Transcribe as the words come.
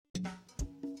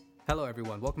Hello,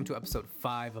 everyone. Welcome to episode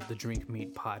 5 of the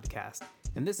DrinkMeet podcast.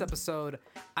 In this episode,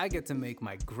 I get to make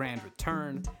my grand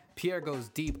return. Pierre goes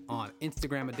deep on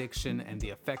Instagram addiction and the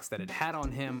effects that it had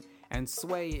on him, and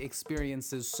Sway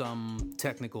experiences some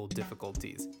technical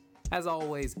difficulties. As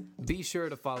always, be sure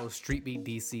to follow StreetBeat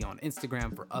DC on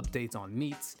Instagram for updates on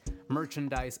meets,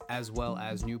 merchandise, as well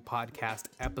as new podcast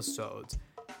episodes.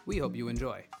 We hope you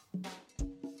enjoy.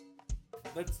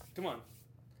 Come on.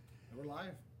 We're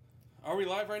live. Are we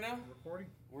live right now? We're recording.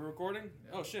 We're recording?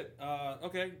 Yeah. Oh, shit.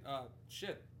 Okay.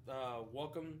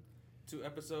 Welcome to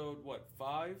episode,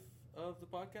 5 of the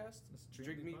podcast?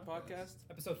 DrinkMeet podcast?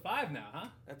 Episode 5 now, huh?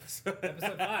 Episode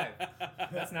 5.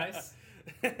 That's nice.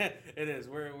 It is.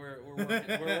 We're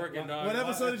working on. What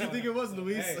episode did you think it was,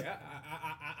 Luis? Hey,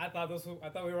 I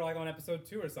thought we were like on episode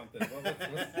 2 or something.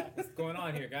 What's going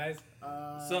on here, guys?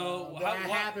 What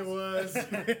happened was.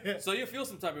 So you feel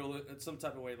some type of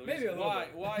way, Luis? Maybe a little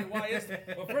bit. Why is?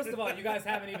 Well, first of all, you guys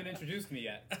haven't even introduced me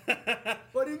yet.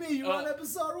 What do you mean? You're on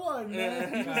episode 1,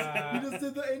 man. You just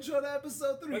did the intro to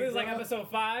episode 3. But this is like episode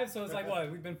 5, so it's like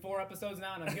what? We've been 4 episodes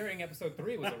now, and I'm hearing episode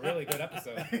 3 was a really good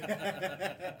episode.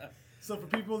 So for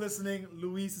people listening,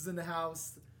 Luis is in the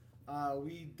house.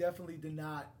 We definitely did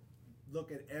not look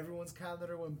at everyone's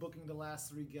calendar when booking the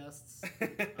last 3 guests.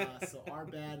 So our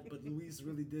bad, but Luis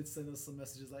really did send us some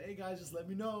messages like, hey guys, just let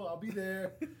me know. I'll be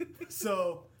there.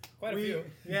 So Quite a few.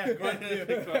 Yeah, quite a few.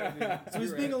 So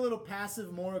he's being a little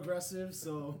passive, more aggressive,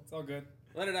 so. It's all good.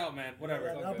 Let it out, man. Whatever.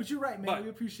 Yeah, no, but you're right, man. But, we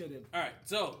appreciate it. All right,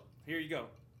 so here you go.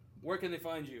 Where can they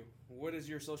find you? What is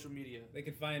your social media? They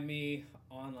can find me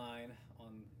online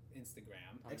on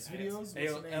Instagram. X videos?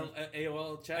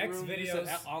 AOL chat X room?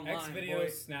 videos. Online, X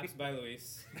videos. Snaps by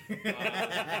Luis.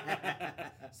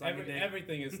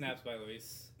 Everything is snaps by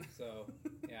Luis. So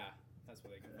yeah, that's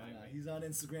where they can find me. He's on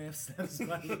Instagram, snaps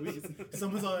by Luis.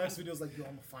 Someone's on X videos like, yo,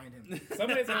 I'm gonna find him.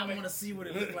 Somebody's I want to see what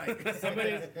it look like.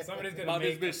 Somebody's gonna About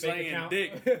make this bitch a fake slanging account.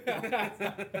 dick.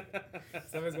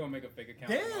 Somebody's gonna make a fake account.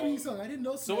 Damn, he's on. I didn't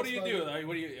know. So what do you do? Like,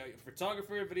 what are you?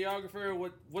 Photographer, videographer?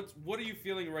 What are you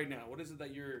feeling right now? What is it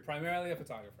that you're? Primarily a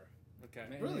photographer. Okay.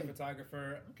 Mainly Really? a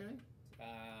photographer. Okay.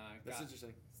 That's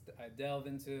interesting. I delved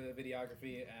into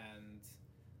videography, and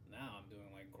now I'm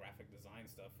doing like graphic design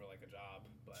stuff for like a job.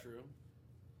 But True.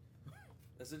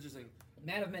 That's interesting.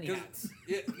 Man of many hats.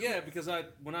 Yeah, because I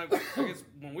guess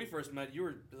when we first met, you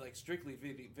were like strictly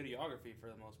videography for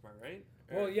the most part, right?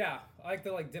 Well, yeah, I like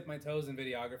to like dip my toes in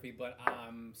videography, but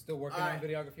I'm still working on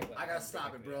videography. But I gotta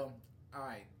stop it, bro. All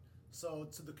right. So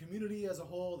to the community as a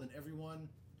whole and everyone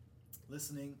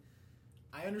listening,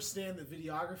 I understand that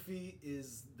videography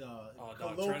is the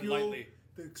colloquial. Tread lightly.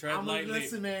 Tread lightly.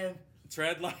 Listen, man.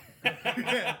 Tread lightly.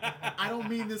 I don't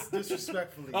mean this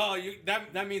disrespectfully. Oh,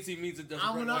 that means he means it doesn't.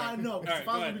 I know. All right,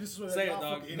 go ahead. Say it,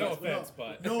 dog. No offense,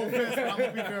 but no offense. But I'm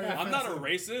gonna be very offensive. I'm not a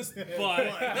racist,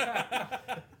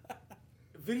 but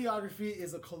videography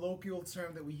is a colloquial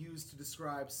term that we use to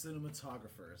describe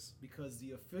cinematographers because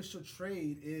the official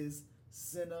trade is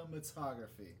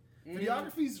cinematography.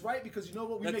 Videography is right because you know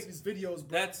what? We make these videos,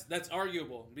 bro. That's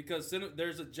arguable because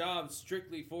there's a job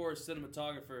strictly for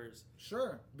cinematographers.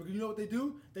 Sure. But you know what they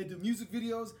do? They do music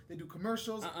videos, they do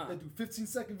commercials, they do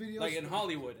 15-second videos. Like in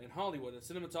Hollywood, a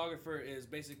cinematographer is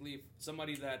basically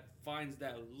somebody that finds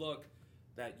that look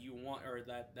that you want or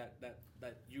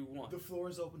that you want. The floor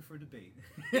is open for debate.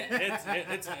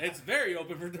 It's very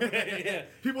open for debate. Yeah.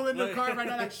 People in their car right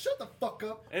now like, shut the fuck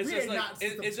up. It's just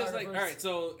like, all all right,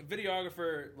 so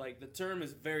videographer, like the term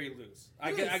is very loose.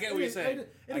 I get what you're saying.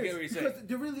 Because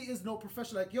there really is no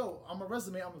profession. Like, yo, I'm a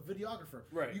resume, I'm a videographer.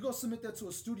 Right. You go submit that to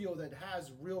a studio that has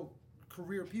real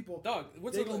career people. Dog,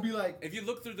 they're gonna be like, if you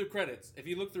look through the credits, if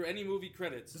you look through any movie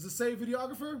credits, does it say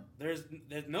videographer? There's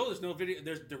no video.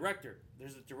 There's director.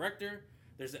 There's a director.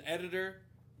 There's an editor.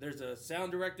 There's a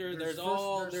sound director. There's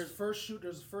first shoot.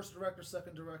 There's first director,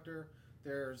 second director.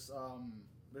 There's a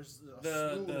slew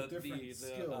of different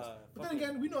skills. But then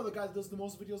again, we know the guy that does the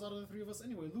most videos out of the 3 of us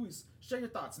anyway. Luis, share your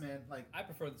thoughts, man. Like, I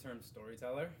prefer the term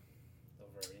storyteller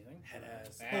over everything.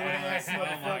 Headass.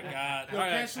 Oh my god! Yo,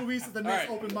 catch Luis at the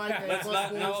next open mic.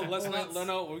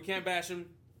 No, we can't bash him.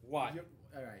 Why?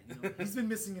 All right, he's been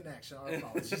missing in action. Our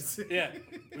apologies. Yeah,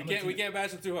 we can't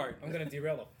bash him too hard. I'm gonna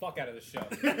derail the fuck out of the show.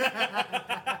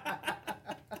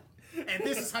 And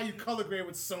this is how you color grade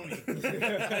with Sony.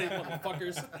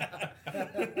 Motherfuckers.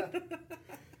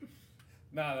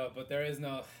 No, but there is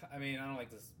no. I mean, I don't like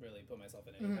to really put myself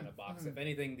in any kind of box. If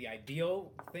anything, the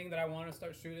ideal thing that I want to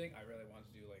start shooting, I really want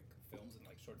to do like films and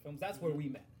like short films. That's where we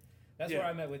met. That's where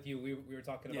I met with you. We were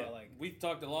talking about like we've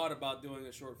talked a lot about doing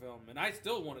a short film, and I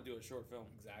still want to do a short film.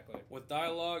 Exactly. With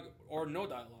dialogue or no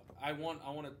dialogue. I want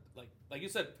to like you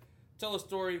said, tell a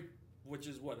story, which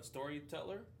is what, a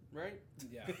storyteller, right?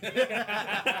 Yeah.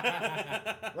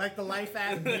 Like the life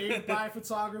app made by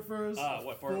photographers.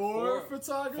 What for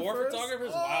photographers? 4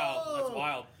 photographers? Wow, that's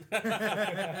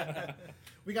wild.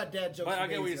 We got dad jokes. But I for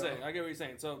get what you're days, saying. yo. I get what you're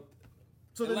saying. So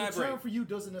then the elaborate. term for you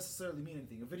doesn't necessarily mean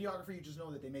anything. A videographer, you just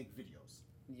know that they make videos.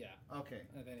 Yeah. Okay.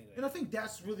 If anything. And I think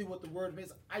that's really what the word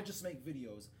means. I just make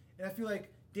videos. And I feel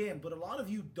like, damn, but a lot of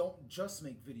you don't just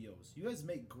make videos. You guys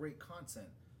make great content.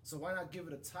 So why not give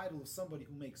it a title of somebody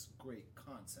who makes great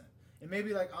content? And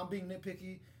maybe like I'm being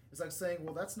nitpicky. It's like saying,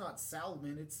 well, that's not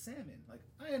salmon, it's salmon. Like,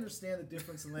 I understand the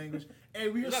difference in language. Hey,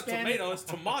 we are It's not Spanish. tomato, it's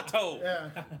tomato. Yeah.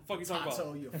 Fuck you talking Tato,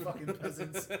 about? you fucking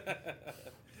peasants.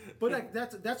 But like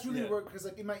that's really Yeah. work because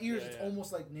like in my ears Yeah, it's yeah.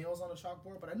 almost like nails on a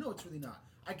chalkboard, but I know it's really not.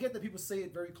 I get that people say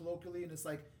it very colloquially, and it's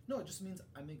like no, it just means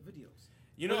I make videos.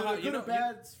 You know Whether how they're you good know or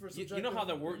bad, it's for you know how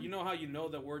the subjective. word you know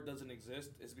that word doesn't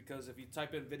exist is because if you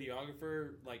type in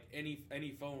videographer, like any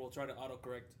phone will try to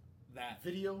autocorrect that.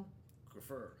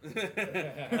 Videographer.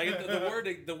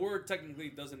 Like the word technically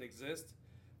doesn't exist,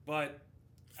 but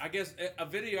I guess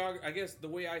I guess the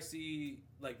way I see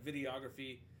like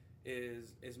videography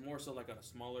is more so like on a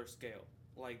smaller scale.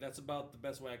 Like that's about the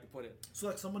best way I could put it. So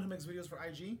like someone who makes videos for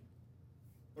IG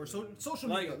or social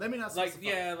Like media. Let me not like specify.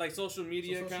 yeah, like social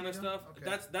media social kind of media? stuff.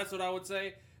 Okay. That's what I would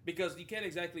say because you can't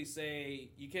exactly say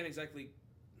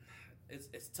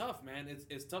it's tough, man.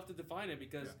 It's tough to define it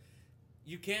because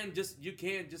you can't just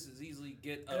as easily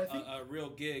get And I think- a real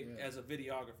gig Yeah. as a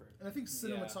videographer. And I think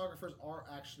cinematographers are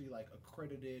actually like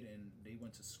accredited and they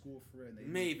went to school for it. And they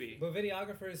Maybe. But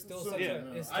videographer is still So, such yeah.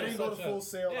 a. Is I didn't still go to such a- Full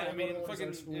Sail. Yeah, I I didn't mean, go to one of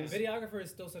fucking- those schools. Videographer is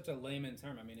still such a layman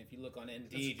term. I mean, if you look on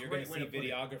Indeed, you're going great to way see to put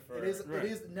it. videographer. It is. Right.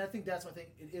 It is. And I think that's my thing.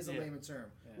 It is a Yeah. layman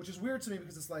term, Yeah. which is weird to me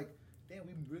because it's like, damn,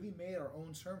 we really made our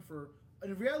own term for.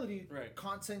 In reality, Right.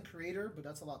 content creator, but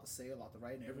that's a lot to say, a lot to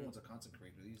write, and everyone's a content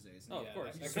creator these days. Oh, Yeah, of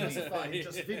course. You that can mean- specify it's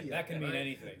just video. That can mean right?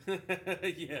 anything.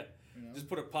 Yeah. You know? Just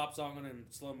put a pop song on it in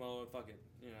slow mo and fuck it.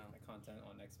 You know. Like content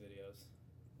on next videos.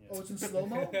 Oh, it's in slow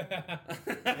mo. Whoa,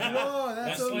 That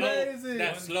that's slow- amazing.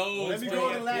 that slow Let me slow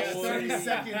go the last slow. 30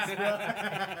 seconds, bro.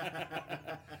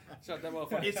 Shut that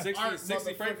motherfucker. It's 60 art,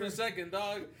 60 frames per motherfucker. second,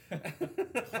 dog.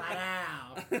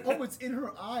 Wow. Oh, it's in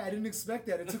her eye. I didn't expect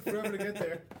that. It took forever to get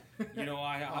there. You know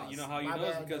how you My know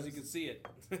it's bad, because you that's- can see it.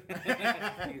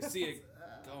 You can see it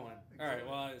going. All right,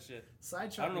 well, shit. I don't know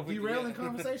Sidetrack. if we can Derailing get-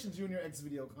 conversations, you and your X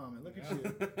video comment. Look at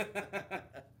you.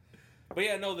 But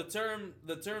yeah, no, the term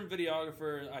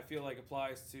videographer I feel like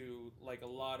applies to like a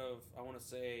lot of I want to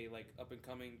say like up and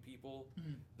coming people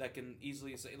that can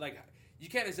easily say like you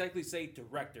can't exactly say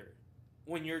director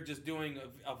when you're just doing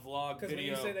a vlog Because when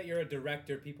video. you say that you're a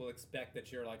director, people expect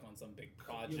that you're like on some big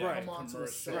project, You Right. come onto the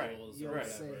set. commercials, You or know, Right.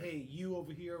 say, whatever. hey, you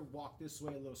over here, walk this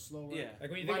way a little slower. Yeah. Like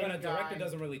when you think about a Lighting director, guy.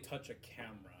 doesn't really touch a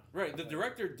camera. Right, the Like,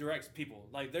 director directs people.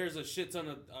 Like, there's a shit ton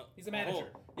of. He's a manager.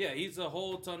 Yeah, he's a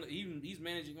whole ton. He's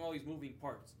managing all these moving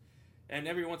parts, and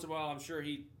every once in a while, I'm sure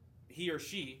he or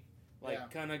she like Yeah.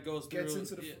 kind of goes Gets through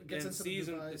into the- yeah, gets and into the sees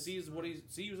device. sees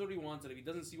what he wants, and if he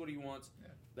doesn't see what he wants,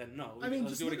 then no. I mean,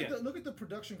 let's just do it look again. at, look at the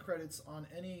production credits on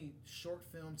any short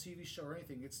film, TV show, or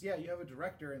anything. It's you have a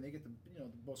director and they get the the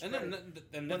most and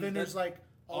credit. then But then there's like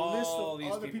a all list of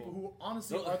these other people. people who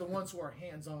honestly Those- are the ones who are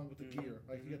hands on with the gear.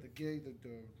 Like you got the gig,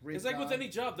 the rig it's like with guy. any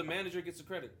job, the manager gets the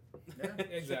credit. Yeah,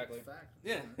 Exactly. Fact.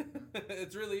 Yeah,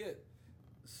 it's really it.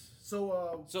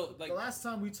 So, So like the last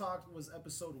time we talked was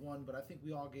episode 1, but I think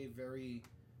we all gave very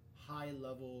high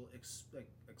level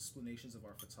explanations of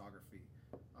our photography.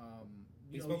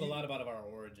 We spoke a lot about our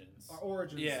origins. Our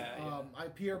origins. Yeah,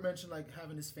 Pierre mentioned like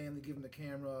having his family give him the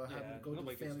camera, having Yeah, to go to the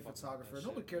nobody gives a family fuck about photographer. that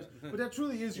Nobody shit, cares. man. But that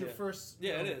truly is your Yeah. first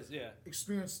yeah, it is. Yeah.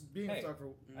 experience being a Hey.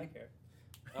 photographer. I care.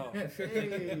 Oh, Hey,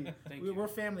 Thank you. we're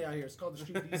family out here. It's called the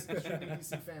Street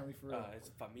DC family for real. It's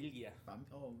familia.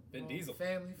 Vin Diesel.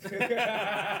 Family.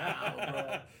 Wow,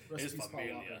 bro. Rest It's in peace, Paul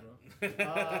familia.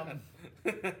 Walker,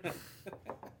 bro.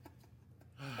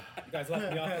 You guys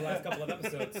left me off the last couple of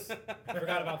episodes.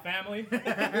 Forgot about family.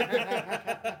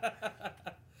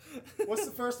 What's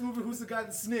the first movie? Who's the guy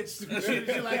that snitched? You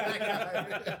like that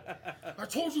guy? I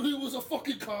told you he was a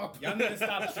fucking cop. Y'all need to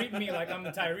stop treating me like I'm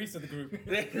the Tyrese of the group.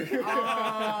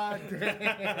 Ah,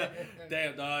 damn.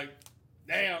 Damn, dog.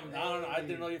 Damn, I don't know. I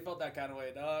didn't know you felt that kind of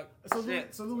way, dog.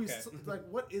 Shit. So Louis, Okay. like,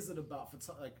 what is it about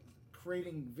like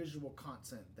creating visual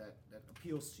content that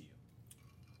appeals to you?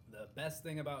 The best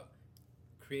thing about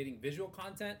creating visual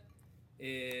content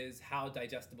is how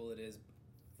digestible it is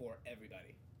for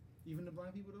everybody. Even the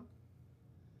blind people, though.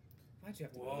 Why'd you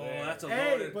have to go Whoa, there? that's a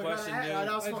Hey, loaded but question, dude. that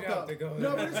was Why'd fucked you have up. to go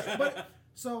No, there?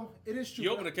 So it is true.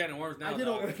 You opened a can of worms now. I did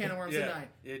dog. open a can of worms, didn't I?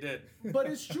 Yeah, you did. But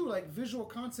it's true. Like visual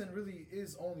content really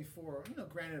is only for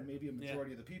granted maybe a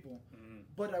majority of the people. Mm-hmm.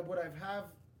 But what I've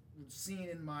seen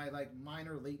in my like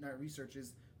minor late night research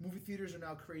is movie theaters are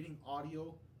now creating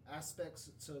audio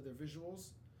aspects to their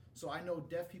visuals. So I know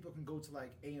deaf people can go to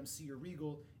like AMC or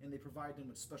Regal and they provide them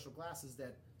with special glasses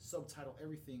that subtitle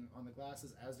everything on the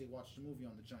glasses as they watch the movie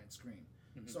on the giant screen.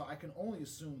 Mm-hmm. So I can only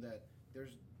assume that they're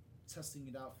testing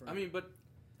it out for.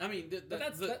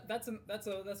 That's an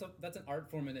art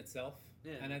form in itself.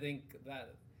 Yeah. And I think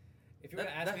that if you were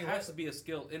to ask me, that has to be a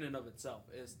skill in and of itself,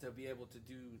 is to be able to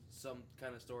do some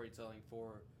kind of storytelling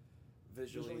for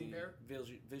visually impaired.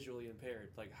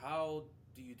 Like, how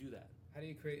do you do that? How do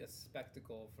you create a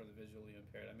spectacle for the visually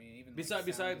impaired? I mean, even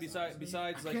besides I like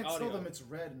can't audio. tell them it's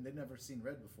red and they've never seen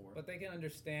red before. But they can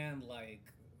understand like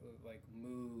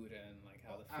mood and like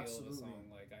how the feel of the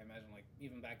song. Like I imagine like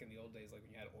even back in the old days, like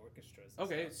when you had orchestras.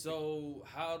 Okay, so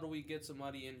how do we get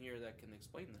somebody in here that can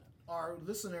explain that? Our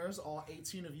listeners, all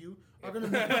 18 of you, are going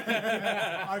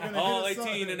to all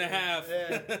 18 and a half.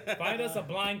 Yeah. Find us a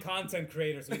blind content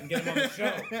creator so we can get them on the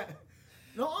show.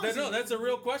 No, honestly, that's a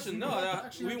real question. No,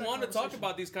 we want to talk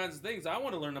about these kinds of things. I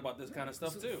want to learn about this kind of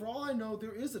stuff too. For all I know,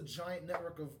 there is a giant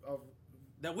network of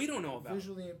that we don't know about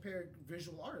visually impaired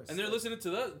visual artists, and they're listening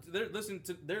to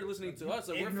they're listening to us.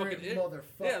 Like we're fucking motherfuckers.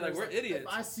 Yeah, like we're idiots.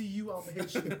 If I see you, I'm gonna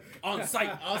hit you on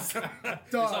site. It's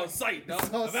on site. Dog.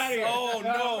 Oh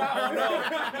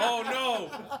no!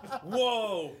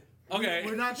 Whoa. Okay.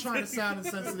 We're not trying to sound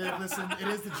insensitive. Listen, it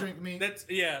is the Drink Meet. That's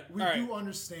We do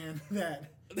understand that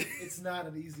it's not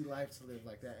an easy life to live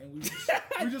like that, and we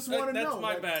just want to know. That's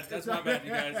my bad. That's my bad,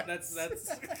 you guys. That's.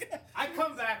 I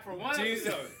come back for one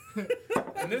episode,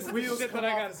 and this wheels shit that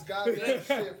I got. This goddamn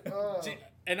shit.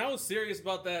 And I was serious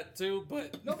about that too,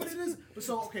 but no, but it is.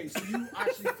 So you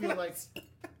actually feel like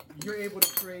you're able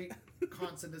to create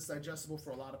content that's digestible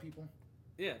for a lot of people.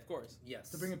 Yeah, of course. Yes.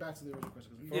 To bring it back to the original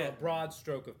question, for a broad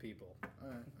stroke of people. All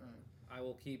right. I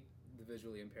will keep the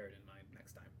visually impaired in mind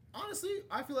next time. Honestly,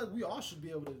 I feel like we all should be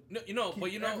able to.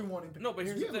 Everyone. No, but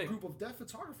here's the thing. We have a group of deaf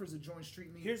photographers that join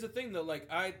Street Meet. Here's the thing, though. Like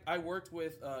I worked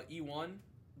with E1.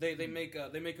 They make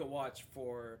a watch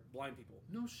for blind people.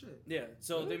 No shit. Yeah.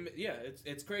 So really?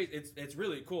 it's crazy. It's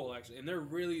really cool actually, and they're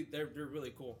really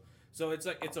cool. So it's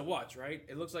a watch, right?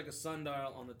 It looks like a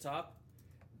sundial on the top.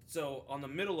 So on the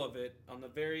middle of it, on the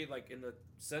very in the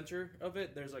center of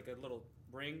it, there's like a little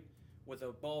ring with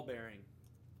a ball bearing,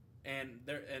 and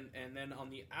then on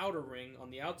the outer ring, on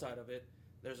the outside of it,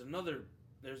 there's another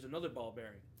ball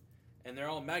bearing, and they're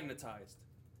all magnetized.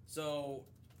 So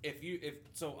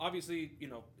obviously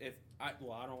I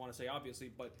don't want to say obviously,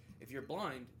 but if you're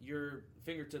blind, your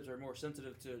fingertips are more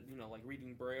sensitive to like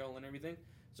reading braille and everything.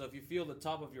 So if you feel the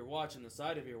top of your watch and the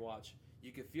side of your watch,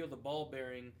 you can feel the ball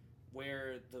bearing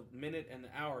where the minute and the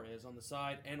hour is on the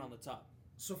side and on the top.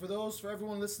 So for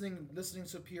everyone listening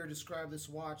to Pierre describe this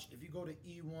watch, if you go to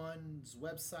E1's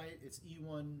website, it's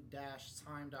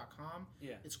e1-time.com.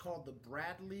 Yeah. It's called the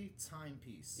Bradley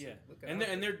Timepiece. Yeah. And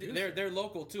they're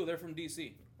local too. They're from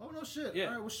DC. Oh no shit. Yeah.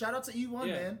 All right, well shout out to E1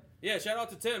 man. Yeah, shout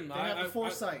out to Tim. They have the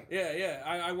foresight.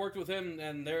 I worked with him,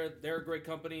 and they're a great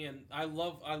company, and I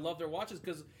love their watches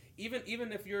because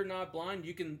even if you're not blind,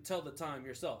 you can tell the time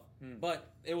yourself.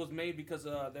 But it was made because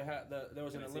there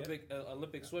was an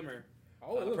Olympic swimmer.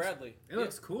 Oh, Bradley. It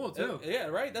looks cool too. Yeah,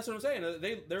 right. That's what I'm saying.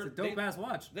 They're it's a dope ass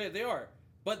watch. They are,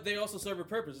 but they also serve a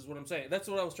purpose. Is what I'm saying. That's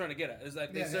what I was trying to get at. Is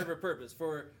that they serve a purpose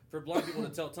for blind people to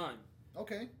tell time.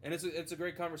 Okay. And it's a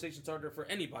great conversation starter for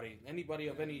anybody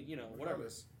of any whatever.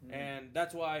 And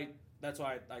that's why I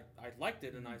liked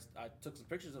it, and I took some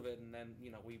pictures of it, and then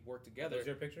we worked together. Those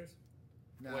your pictures?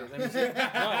 Nah. Wait, let me see. No,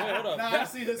 wait, hold up. Nah,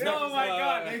 see this. Oh my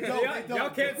God! They don't.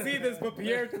 Y'all can't see this, but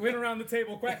Pierre went around the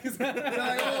table quick. Like,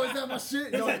 oh, is that my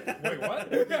shit? No. Wait,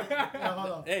 what? Yeah,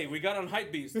 hold on. Hey, we got on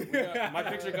Hypebeast. My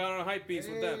picture got on Hypebeast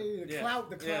with them.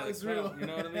 The clout is real. You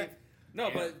know what I mean?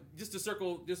 No, but just to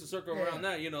circle around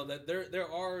that, that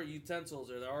there are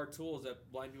utensils or there are tools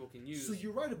that blind people can use. So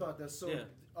you're right about that. So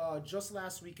just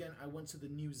last weekend, I went to the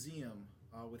museum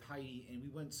with Heidi, and we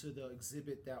went to the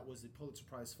exhibit that was the Pulitzer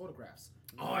Prize photographs.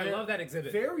 Oh, I love that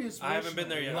exhibit. Very inspirational. I haven't been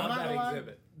there yet. I love that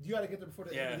exhibit. You got to get there before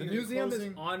the end of the year. museum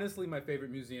closing. is honestly my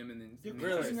favorite museum in the They're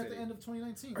entire closing city. at the end of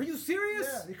 2019. Are you serious?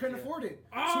 Yeah, they couldn't afford it.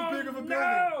 Oh, Too big of a building.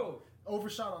 No!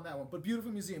 Overshot on that one, but beautiful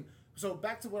museum. So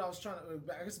back to what I was trying to,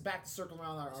 I guess back to circle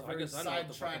around our very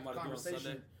sidetrack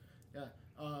conversation.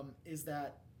 Is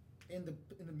that in the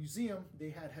museum they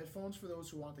had headphones for those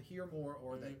who wanted to hear more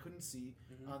or that couldn't see.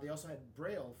 They also had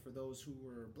Braille for those who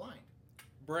were blind.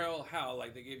 Braille how?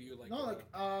 Like they gave you like No, like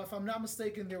if I'm not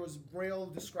mistaken, there was Braille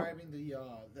describing the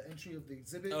entry of the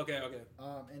exhibit. Okay.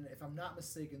 And if I'm not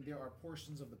mistaken, there are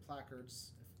portions of the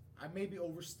placards. I may be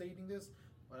overstating this,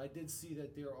 but I did see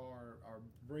that there are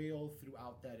Braille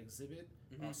throughout that exhibit.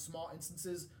 Small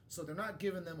instances, so they're not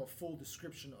giving them a full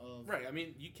description of. Right. I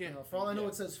mean, you can't. For all I know,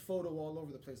 it says photo all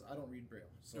over the place. I don't read Braille.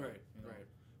 So, Right.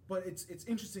 But it's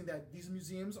interesting that these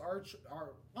museums are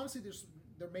honestly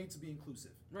they're made to be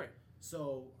inclusive. Right.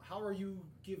 So how are you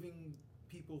giving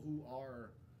people who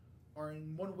are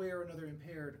in one way or another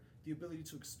impaired the ability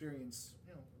to experience,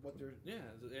 what they're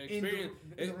experience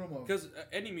in the room of? Because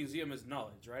any museum is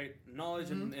knowledge, right? Knowledge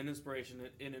and inspiration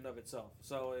in and of itself.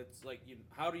 So it's like,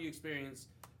 how do you experience?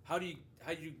 How do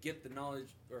you get the knowledge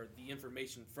or the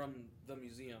information from the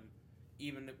museum,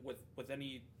 even with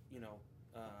any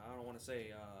I don't want to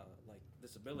say like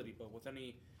disability, but with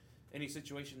any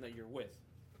situation that you're with,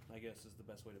 I guess is the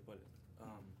best way to put it.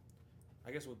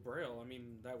 I guess with Braille, I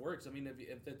mean that works. I mean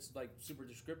if it's like super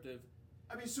descriptive.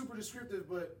 I mean super descriptive,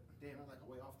 but damn, I'm like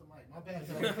way off the mic. My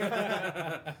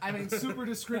bad. I mean super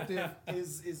descriptive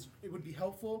is it would be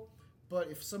helpful, but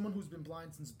if someone who's been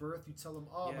blind since birth, you tell them,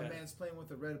 my man's playing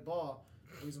with a red ball,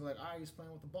 he's like, he's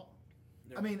playing with the ball.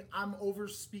 I mean, I'm over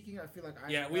speaking. I feel like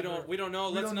we don't know.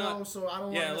 Let's not. Know, so I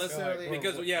don't want to necessarily.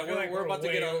 Because we're about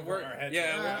to get our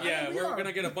heads. we're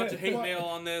gonna get a bunch of hate mail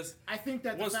on this. I think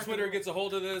that once Twitter gets a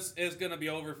hold of this, it's gonna be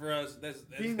over for us.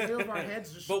 Being way over our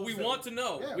heads just shows but we want to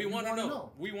know. Yeah, we want to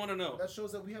know. We want to know. That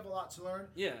shows that we have a lot to learn.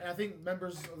 Yeah. And I think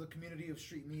members of the community of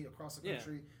Street Meet across the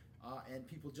country, and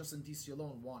people just in DC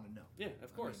alone want to know. Yeah,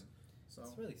 of course. So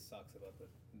this really sucks about the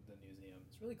museum.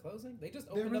 It's really closing. They just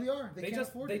opened really up, are. They can't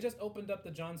afford They it. just opened up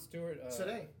the Jon Stewart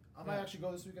today. I might actually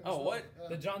go this weekend. Oh, what?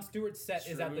 The Jon Stewart set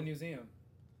is at the museum.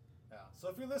 Yeah. So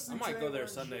if you're listening, I might today, go there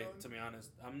Sunday. To be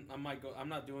honest, I might go. I'm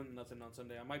not doing nothing on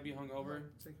Sunday. I might be hungover.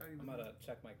 I'm gonna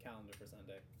check my calendar for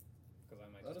Sunday. I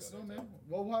might let us just know, go there man.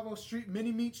 Well, we'll have a street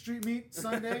meet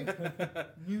Sunday,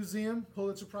 museum,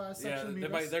 Pulitzer Prize section. Yeah,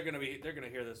 they're gonna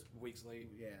hear this weeks late.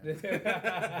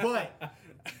 Yeah, but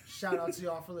shout out to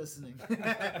y'all for listening.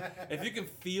 If you can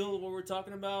feel what we're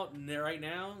talking about right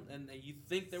now, and you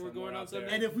think that we're going on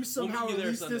Sunday, and if we somehow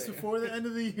release this before the end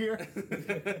of the year,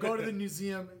 go to the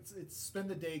museum. It's spend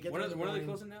the day. Get when there are they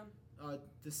closing down?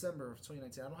 December of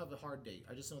 2019. I don't have a hard date.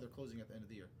 I just know they're closing at the end of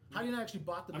the year. How do you actually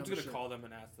bought the membership? I'm just gonna call them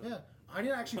and ask them. Yeah, I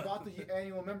didn't actually bought the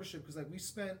annual membership because we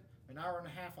spent an hour and a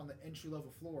half on the entry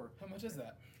level floor. How much is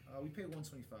that? We paid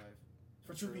 $125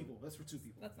 for two people. That's for two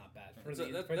people. That's not bad. That's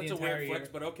a weird flex,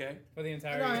 but okay. For the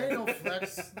entire year. That ain't no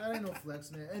flex. That ain't no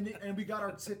flex, man. And we got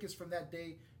our tickets from that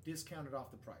day discounted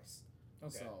off the price.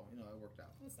 Okay. So it worked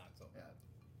out. That's not so bad.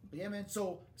 But yeah, man.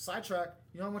 So sidetrack.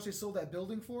 You know how much they sold that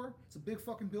building for? It's a big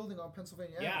fucking building on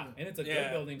Pennsylvania Avenue. And it's a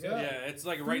good building too. Yeah, it's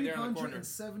like right there in the corner.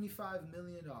 $375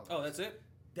 million. Oh, that's it.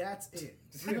 That's it.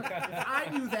 If I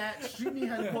knew that, Street Meet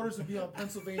headquarters would be on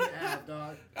Pennsylvania Ave,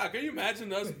 dog. God, can you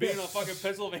imagine us being on fucking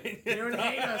Pennsylvania? They would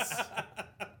hate us.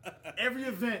 Every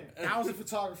event, thousands of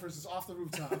photographers is off the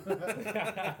rooftop.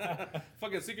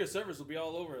 Fucking Secret Service will be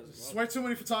all over us. Way too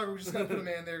many photographers. We just gotta put them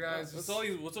in there, guys. What's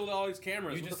with all these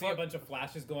cameras? You just see a bunch of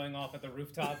flashes going off at the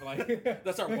rooftop, like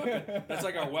that's our weapon. That's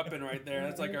like our weapon right there.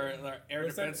 That's like our air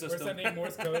defense system. We're sending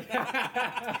Morse code.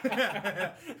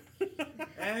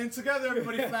 And together,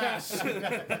 everybody flash.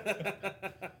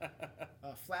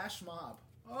 Flash mob.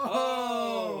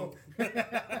 Oh!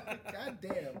 God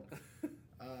damn.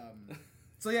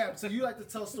 So you like to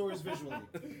tell stories visually.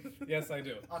 Yes, I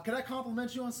do. Can I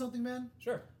compliment you on something, man?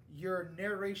 Sure. Your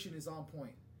narration is on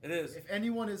point. It is. If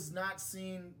anyone has not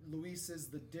seen Luis's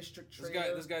The District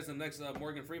trailer... This guy's the next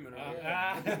Morgan Freeman.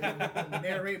 Right?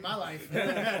 Narrate my life.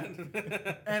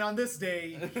 And on this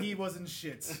day, he was in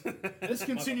shit. This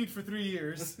continued for 3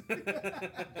 years.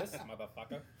 This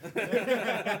motherfucker.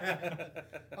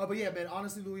 But yeah, man,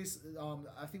 honestly, Luis,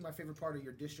 I think my favorite part of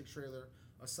your District trailer,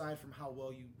 aside from how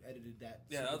well you edited that,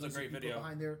 that was a great video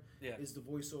behind there, is the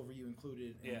voiceover you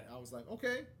included. And I was like,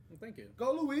 okay, well, thank you.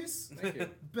 Go, Luis. Thank you.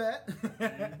 Bet.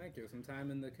 Thank you. Some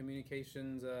time in the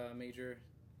communications major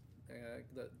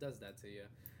does that to you.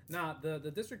 Nah,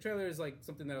 the District trailer is like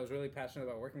something that I was really passionate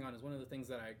about working on. Is one of the things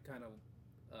that I kind of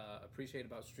appreciate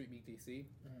about Street Meet DC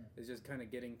is just kind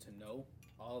of getting to know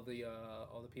all the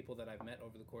people that I've met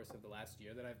over the course of the last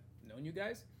year that I've known you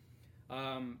guys.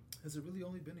 Has it really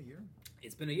only been a year?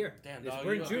 It's been a year. Damn, It's- dog.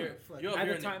 we're in June. You're At up the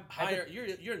here in time- the higher.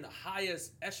 You're in the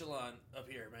highest echelon up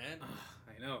here, man.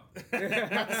 I know.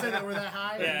 Not to say that we're that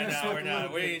high. Yeah, just no, smoke we're a not.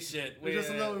 little We bit. ain't shit. We just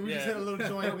hit a little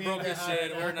joint. We ain't broke that as high.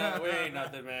 shit. We're not. We ain't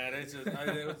nothing, man. It's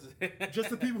just. Just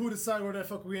the people who decide where the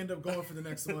fuck we end up going for the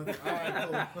next month. All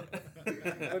right, cool.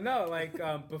 But no, like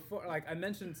before, like I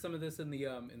mentioned some of this in the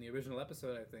original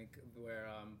episode, I think, where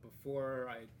before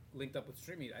I linked up with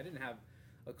DrinkMeet, I didn't have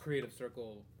a creative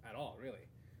circle at all, really.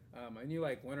 I knew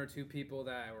like one or two people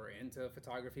that were into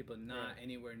photography, but not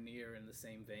anywhere near in the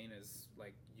same vein as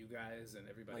like you guys and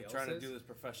everybody else. Trying to is. do this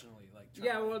professionally,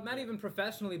 Not even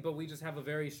professionally, but we just have a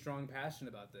very strong passion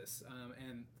about this.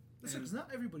 Listen, because not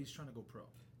everybody's trying to go pro.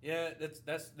 Yeah,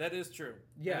 that is true.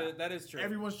 Yeah. that is true.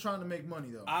 Everyone's trying to make money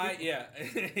though. that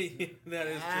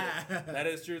is true. That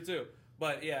is true too.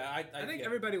 But yeah, I think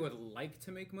everybody would like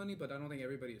to make money, but I don't think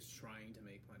everybody is trying to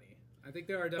make money. I think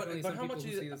there are definitely but some how people much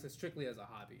who is- see this as strictly as a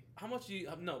hobby. How much do you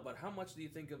But how much do you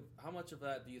think of? How much of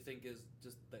that do you think is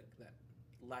just that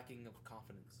lacking of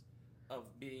confidence, of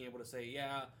being able to say,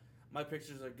 yeah, my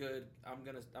pictures are good. I'm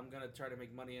gonna try to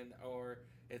make money, or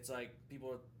it's like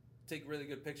people take really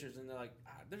good pictures and they're like,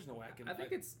 there's no way I can. I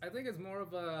think it's more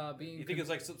of a being. You think it's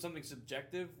like something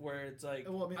subjective where it's like.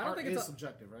 Well, I mean, I don't art think is it's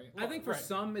subjective, right? I think for Right.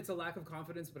 some it's a lack of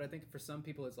confidence, but I think for some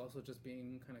people it's also just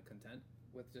being kind of content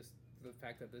with just the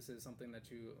fact that this is something that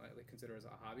you like consider as a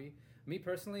hobby. Me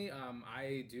personally,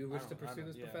 I do wish to pursue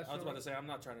this professionally. I was about to say I'm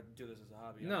not trying to do this as a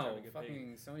hobby. I'm No, trying to get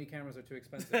fucking paid. Sony cameras are too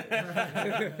expensive.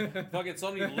 Fucking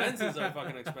Sony lenses are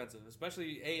fucking expensive,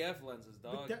 especially AF lenses,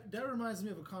 dog. But that reminds me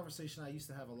of a conversation I used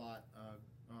to have a lot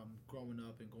growing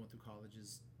up and going through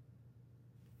colleges.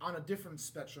 On a different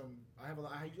spectrum, I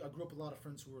grew up with a lot of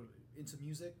friends who were into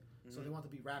music, so they want to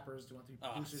be rappers, they want to be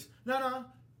producers. No,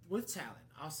 with talent.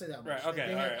 I'll say that much. Right,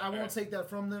 okay, I won't take that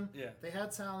from them. Yeah. They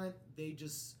had talent. They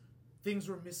just things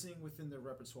were missing within their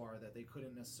repertoire that they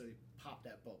couldn't necessarily pop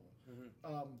that bubble.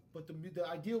 But the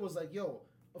idea was like, yo,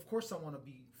 of course I want to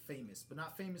be famous, but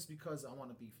not famous because I want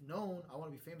to be known. I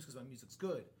want to be famous because my music's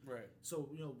good. Right. So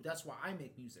that's why I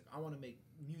make music. I want to make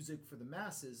music for the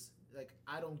masses. Like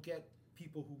I don't get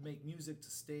people who make music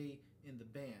to stay in the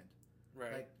band.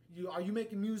 Right. Like are you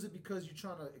making music because you're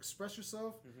trying to express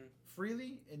yourself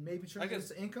freely and maybe turn it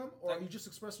into income, or are you just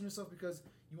expressing yourself because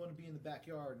you want to be in the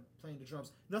backyard playing the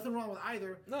drums? Nothing wrong with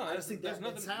either. No, I just think that there's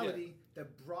nothing- mentality,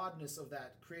 that broadness of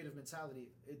that creative mentality,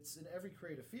 it's in every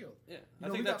creative field. Yeah, You I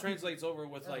know, think we that got translates over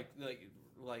with Yeah.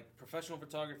 like professional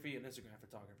photography and Instagram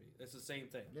photography. It's the same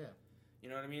thing. Yeah. You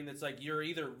know what I mean? It's like you're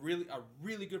either a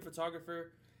really good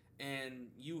photographer, and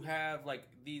you have like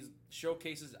these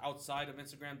showcases outside of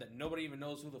Instagram that nobody even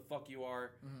knows who the fuck you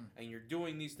are, and you're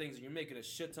doing these things and you're making a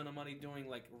shit ton of money doing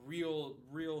like real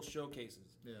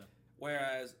showcases. Yeah.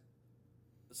 Whereas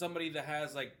somebody that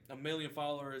has like 1 million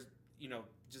followers,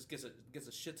 just gets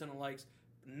a shit ton of likes,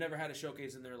 never had a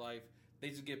showcase in their life. They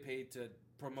just get paid to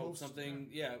promote Post, something.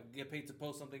 Yeah, get paid to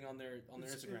post something on their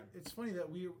Instagram. It's funny that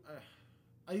we.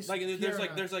 I used Like to, there's Pierre like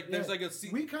and there's I- like there's like a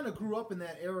we kind of grew up in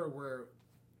that era where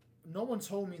no one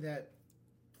told me that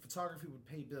photography would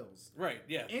pay bills. right,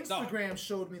 yeah. Instagram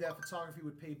showed me that photography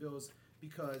would pay bills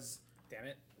because Damn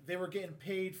it. they were getting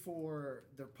paid for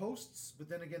their posts, but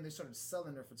then again they started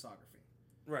selling their photography.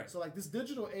 Right. So like this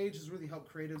digital age has really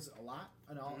helped creatives a lot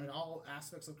in all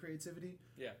aspects of creativity.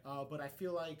 Yeah. But I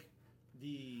feel like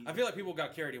I feel like people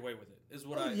got carried away with it. Is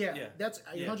what that's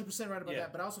Yeah. 100% right about Yeah.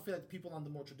 that. But I also feel like people on the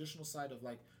more traditional side of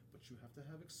like, but you have to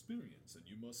have experience and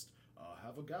you must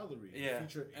have a gallery. Yeah,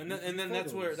 feature and then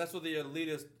that's where the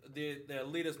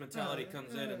elitist mentality Yeah,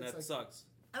 comes yeah, in, and it's that like- sucks.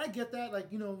 And I get that, like,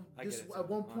 I this get it at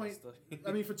too, one point, honestly.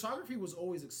 I mean, photography was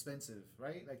always expensive,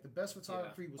 right? Like the best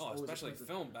photography was always especially expensive.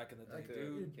 film back in the day, Like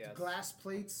dude. Yes. glass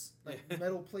plates, like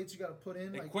metal plates you got to put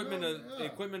in, like, Equipment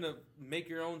yeah. to make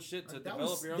your own shit, to Like,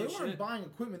 develop your own they weren't shit. buying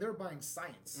equipment; they were buying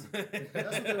science. That's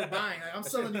what they were buying. Like, I'm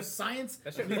selling you science,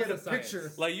 that shit and you was get a a science.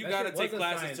 picture. Like you That gotta shit take was a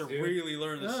classes science, to dude. really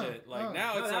learn this Yeah, shit. Like yeah.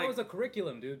 now No, it's that like was a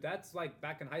curriculum, dude. That's like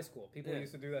back in high school. People Yeah.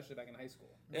 used to do that shit back in high school.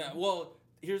 yeah. Well,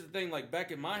 here's the thing. Like back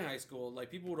in my high school,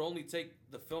 like people would only take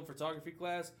the film photography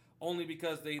class only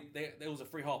because it was a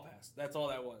free hall pass. That's all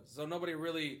that was. So nobody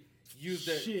really used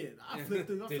it. Shit, I flipped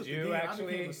the. I Did flipped you the game. actually I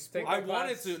became a take sport. I that wanted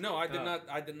class? to. No, I did Oh. not.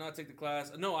 I did not take the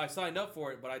class. No, I signed up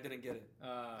for it, but I didn't get it.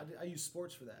 I use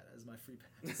sports for that as my free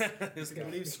pass. This I guy.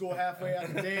 can leave school halfway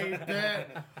out the day,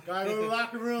 bet. Gotta go to the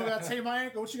locker room, gotta tape my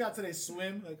ankle. What you got today?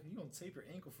 Swim? Like, you gonna tape your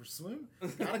ankle for swim?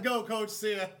 Gotta go, coach.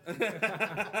 See ya.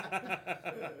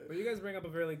 But you guys bring up a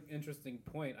really interesting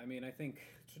point. I mean, I think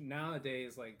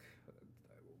nowadays, like,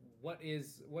 what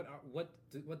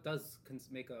does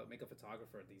make a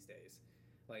photographer these days?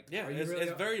 Like, Yeah, are you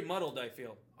it's very muddled, I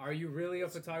feel. Are you really a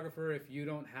photographer if you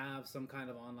don't have some kind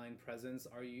of online presence?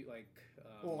 Are you like?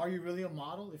 Well, are you really a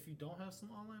model if you don't have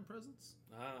some online presence,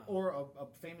 Ah. or a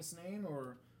famous name,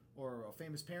 or a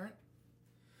famous parent?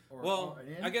 Well,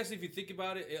 I guess if you think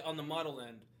about it on the model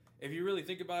end, if you really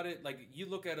think about it, like you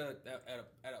look at an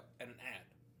ad,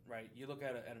 right? You look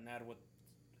at an ad with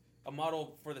a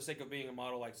model for the sake of being a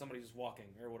model, like somebody's just walking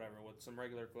or whatever with some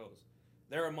regular clothes.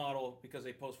 They're a model because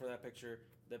they post for that picture.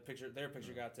 Their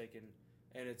picture got taken,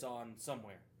 and it's on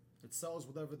somewhere. It sells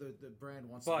whatever the brand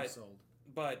wants to be sold.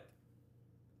 But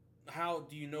how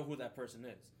do you know who that person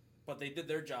is? But they did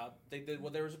their job. They did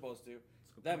what they were supposed to.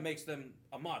 That makes them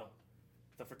a model.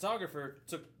 The photographer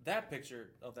took that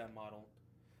picture of that model,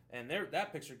 and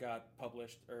that picture got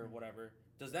published or whatever.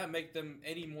 Does that make them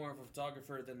any more of a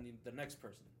photographer than the next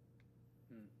person?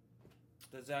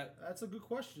 Does that? That's a good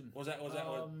question. Was that?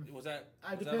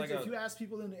 It depends. If you ask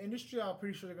people in the industry, I'm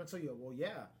pretty sure they're gonna tell you, well,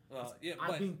 yeah.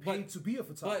 I'm being paid to be a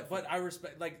photographer. But I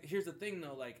respect. Like, here's the thing,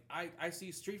 though. Like, I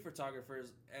see street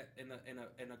photographers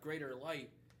in a greater light.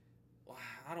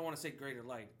 I don't want to say greater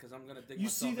light because I'm gonna dig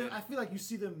myself in. I feel like you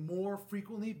see them more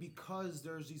frequently because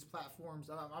there's these platforms.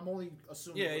 I'm only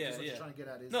assuming what you're trying to get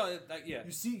at is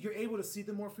you're able to see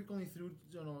them more frequently through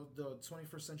the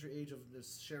 21st century age of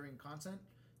this sharing content.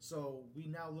 So we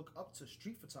now look up to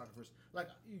street photographers.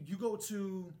 Like, you go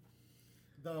to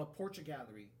the Portrait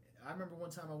Gallery. I remember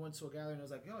one time I went to a gallery and I was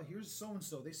like, "Oh, here's so and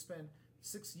so. They spent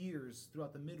 6 years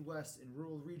throughout the Midwest in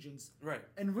rural regions." Right.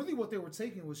 And really, what they were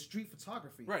taking was street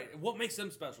photography. Right. What makes them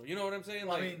special? You know what I'm saying?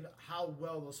 Well, I mean, how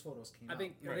well those photos came out. I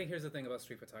think here's the thing about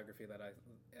street photography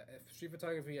street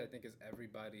photography, I think, is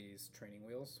everybody's training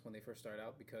wheels when they first start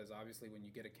out, because obviously when you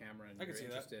get a camera and you're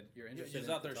interested just in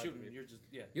out there photography, shooting. You're just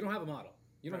you don't have a model.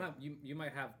 You don't have you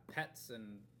might have pets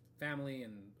and family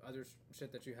and other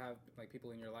shit that you have, like people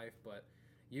in your life, but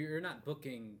you're not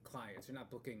booking clients, you're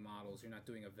not booking models, you're not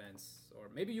doing events, or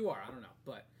maybe you are, I don't know.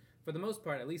 But for the most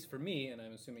part, at least for me, and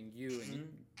I'm assuming you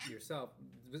and yourself,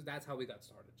 that's how we got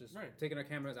started. Just taking our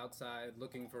cameras outside,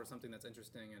 looking for something that's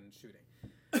interesting and shooting.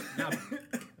 Now,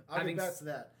 I'll get back to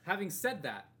that. Having said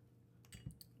that,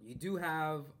 you do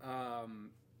have a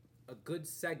good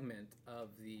segment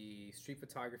of the street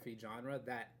photography genre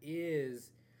that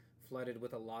is flooded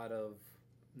with a lot of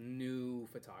new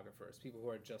photographers, people who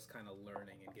are just kind of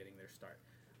learning and getting their start.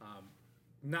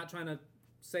 Not trying to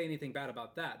say anything bad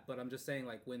about that, but I'm just saying,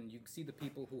 like, when you see the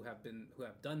people who have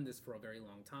done this for a very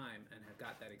long time and have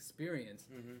got that experience,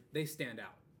 they stand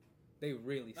out. They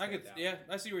really stand out. Yeah,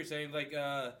 I see what you're saying. Like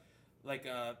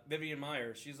Vivian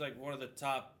Meyer, she's like one of the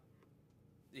top.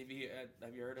 Have you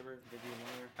heard of her, Vivian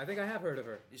Meyer? I think I have heard of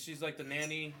her. She's like the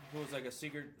nanny who was like a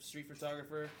secret street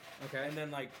photographer. Okay. And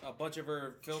then like a bunch of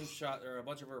her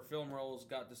film rolls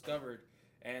got discovered,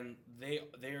 and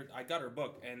I got her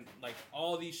book, and like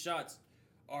all these shots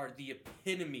are the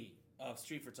epitome of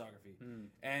street photography.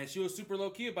 And she was super low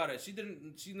key about it. She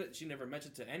never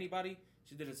mentioned it to anybody.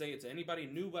 She didn't say it to anybody.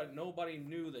 Nobody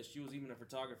knew that she was even a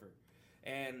photographer.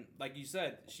 And like you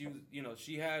said, she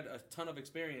had a ton of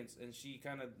experience, and she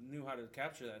kind of knew how to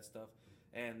capture that stuff,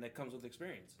 and that comes with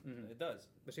experience. It does.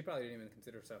 But she probably didn't even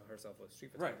consider herself a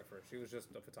street photographer. Right. She was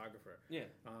just a photographer. Yeah.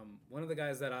 One of the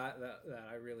guys that I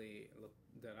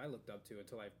looked up to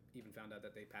until I even found out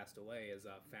that they passed away is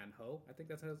Fan Ho. I think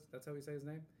that's how we say his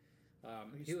name.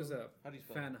 He was a how do you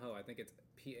spell Fan Ho. I think it's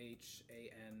PHANHO.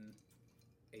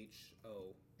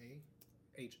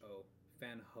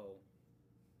 Fan Ho.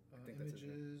 I think that's his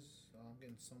name. I'm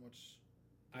getting so much.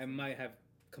 I might have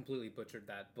completely butchered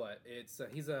that, but it's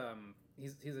he's a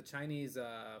Chinese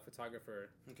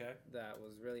photographer. Okay. That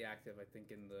was really active, I think,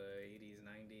 in the 80s,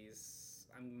 90s.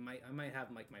 I might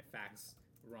have like my facts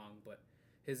wrong, but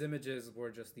his images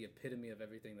were just the epitome of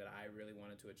everything that I really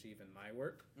wanted to achieve in my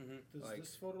work. Does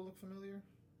this photo look familiar?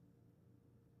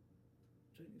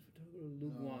 Chinese photographer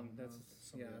Lu Guang. That's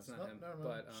not him.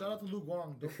 But shout out to Lu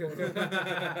Guang.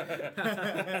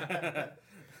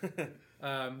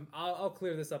 I'll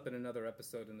clear this up in another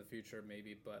episode in the future,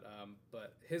 maybe. But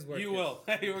his work. You will.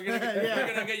 We're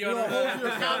gonna get you on. Hold you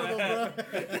accountable, bro.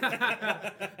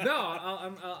 No,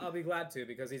 I'll be glad to,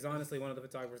 because he's honestly one of the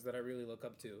photographers that I really look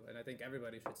up to, and I think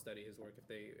everybody should study his work if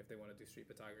they want to do street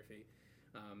photography.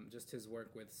 Just his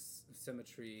work with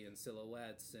symmetry and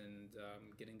silhouettes, and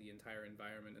getting the entire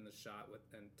environment in the shot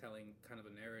and telling kind of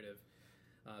a narrative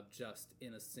just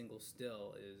in a single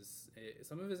still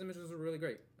some of his images are really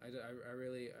great. I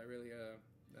really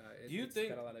it's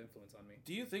got a lot of influence on me.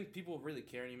 Do you think people really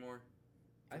care anymore?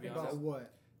 I think about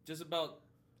what? Just about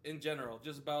in general,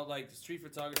 just about like street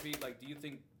photography. Like, do you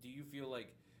feel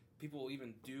like people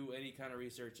even do any kind of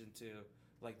research into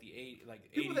like the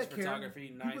People 80s that care, photography,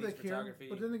 people 90s that care. photography.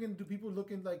 But then again, do people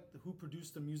look in like who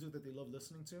produced the music that they love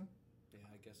listening to? Yeah,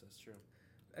 I guess that's true.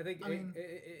 I think I mean,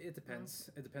 it depends.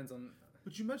 It depends on.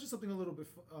 But you mentioned something a little bit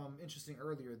interesting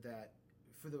earlier that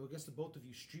for the I guess the both of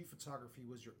you, street photography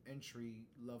was your entry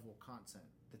level content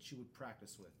that you would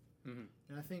practice with. Mm-hmm.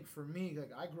 And I think for me,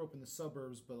 like I grew up in the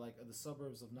suburbs, but like the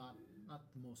suburbs of not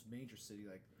the most major city.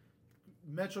 Like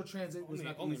Metro Transit was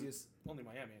not the easiest. Only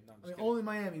Miami. No, I mean, only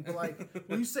Miami, but like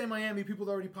when you say Miami, people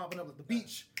are already popping up like the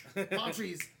beach, palm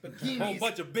trees, bikinis, whole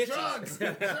bunch of bitches,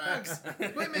 drugs,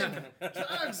 women,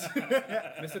 drugs.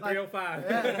 Mr. 305.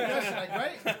 Yeah, that's like,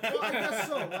 right? Well, I guess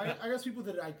so. I guess people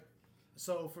that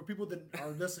so for people that are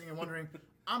listening and wondering,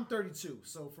 I'm 32.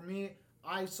 So for me,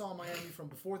 I saw Miami from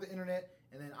before the internet,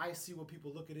 and then I see what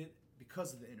people look at it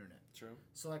because of the internet. True.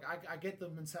 So like I get the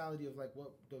mentality of like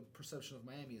what the perception of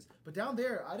Miami is. But down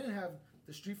there, I didn't have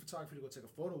the street photography to go take a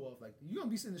photo of. Like you gonna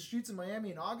be in the streets in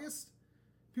Miami in August?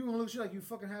 People gonna look at you like you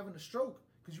fucking having a stroke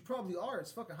because you probably are.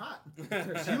 It's fucking hot.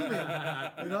 It's humid.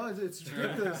 You know, it's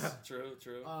ridiculous. True.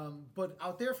 But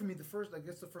out there for me, the first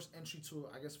entry to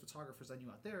photographers I knew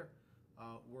out there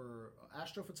were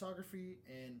astrophotography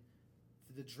and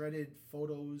the dreaded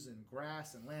photos and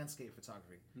grass and landscape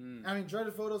photography. I mean,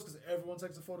 dreaded photos because everyone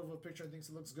takes a photo of a picture and thinks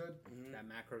it looks good. That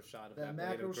macro shot of That that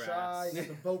macro grass. shot, you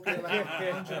got the bokeh like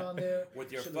 100 on there.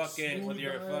 With your Shit looks fucking smooth on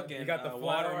it. You got the flower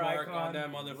watermark icon on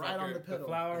that motherfucker. Right on the The pedal.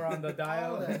 flower on the All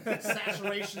dial. that.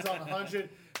 Saturations on 100.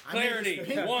 Clarity,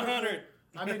 100.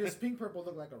 I made this pink purple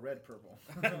look like a red purple.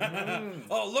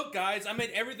 Oh, look, guys, I made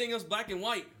everything else black and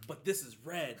white, but this is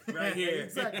red right here.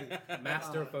 Exactly.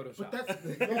 Master Photoshop. But that's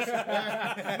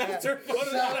Master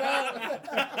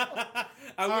Photoshop.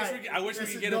 I wish we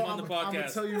could get him on the I'm gonna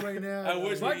podcast. tell you right now. I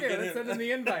wish we Fuck could it, get let's him. send him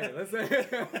the invite. Let's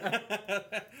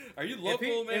Are you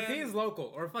local, man? If he's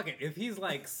local, or fuck it, if he's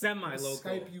like semi-local,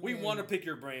 Skype you we in. want to pick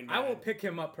your brain, man. I will pick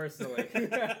him up personally.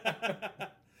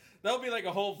 That'll be like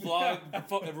a whole vlog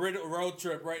road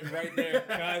trip right there.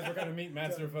 Guys, we're gonna meet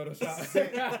Master Photoshop.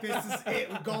 This is it.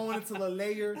 We're going into the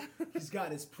layer. He's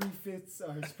got his his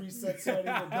presets ready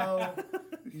to go.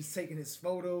 He's taking his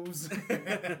photos.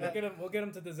 We'll get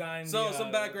him to design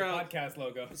Some background the podcast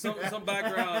logo. Some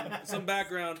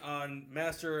background on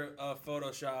Master of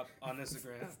Photoshop on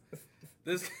Instagram.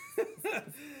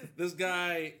 This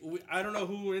guy, I don't know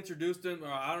who introduced him,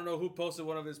 or I don't know who posted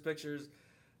one of his pictures,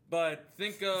 but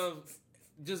think of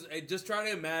just try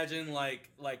to imagine like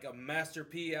a Master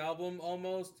P album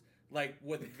almost, like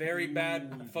with very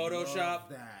bad Photoshop. Love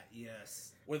that,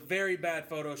 yes. With very bad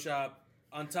Photoshop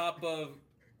on top of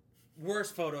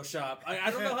worse Photoshop. I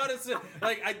don't know how to say.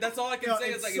 That's all I can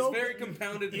say is like it's very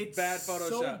compounded bad Photoshop.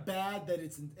 So bad that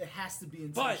it has to be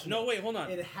intentional. But no, wait, hold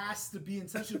on. It has to be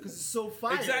intentional because it's so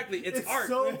fire. Exactly, it's art.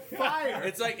 So fire.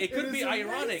 It's like it could be is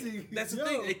ironic. amazing. That's the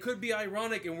thing. It could be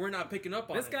ironic, and we're not picking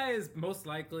up on This it. guy is most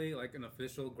likely like an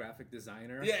official graphic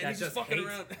designer. Yeah, and he's just fucking hates,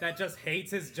 around. That just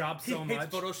hates his job so He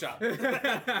hates much.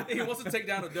 Photoshop. He wants to take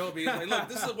down Adobe. He's like, look,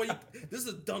 this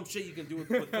is dumb shit you can do with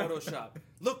Photoshop.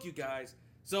 Look, you guys.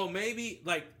 So maybe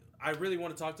I really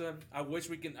want to talk to him. I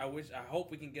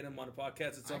hope we can get him on the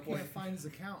podcast at some I point. can't find his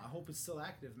account. I hope it's still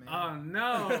active, man. Oh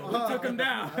no! Who took him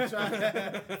down? I tried.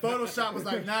 Photoshop was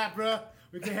like, nah, bruh.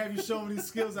 We can't have you showing these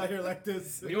skills out here like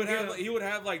this. He would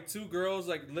have like two girls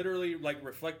like literally like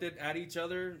reflected at each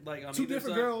other like on Two either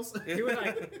different side. girls. He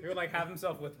would like have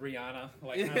himself with Rihanna,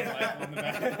 like kind of like on the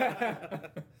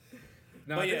back.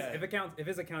 No, But if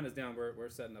his account is down, we're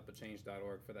setting up a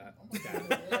change.org for that.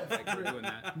 Yeah, We're doing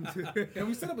that. Can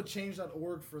we set up a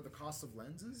change.org for the cost of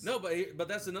lenses? No, but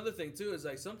that's another thing too. Is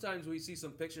like sometimes we see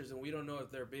some pictures and we don't know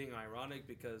if they're being ironic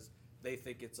because they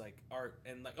think it's like art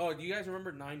and like. Oh, do you guys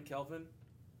remember 9 Kelvin?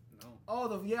 No. Oh,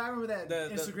 I remember that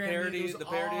The Instagram parody, meme. the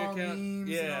parody all account. Memes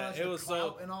Yeah, and all that it shit, was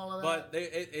clout so. and all of that. But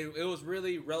it was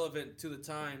really relevant to the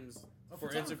times for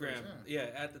photographers, Instagram. yeah.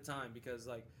 Yeah, at the time because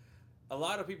like a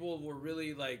lot of people were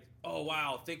really like, oh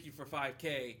wow, thank you for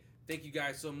 5K. Thank you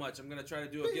guys so much. I'm gonna try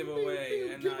to do a giveaway,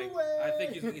 and I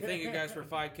thank you guys for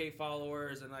 5K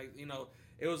followers, and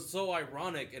it was so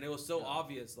ironic and it was so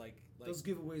obvious. Like those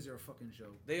giveaways are a fucking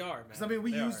joke. They are, man. Because I mean,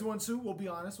 we They used are. one too. We'll be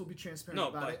honest. We'll be transparent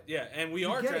about it. Yeah, and we You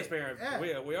are get it. transparent.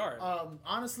 Yeah. We are.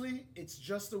 Honestly, it's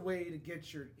just a way to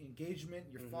get your engagement,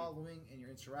 your Mm-hmm. following, and your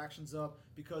interactions up.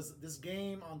 Because this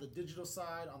game on the digital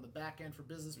side, on the back end for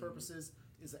business Mm-hmm. purposes,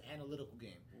 is an analytical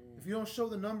game. If you don't show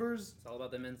the numbers, It's all about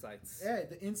them insights. yeah,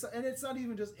 the insight, and it's not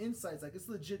even just insights. Like it's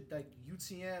legit, like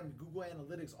UTM, Google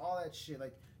Analytics, all that shit.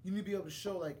 Like you need to be able to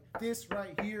show like this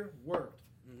right here worked.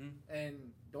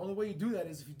 And the only way you do that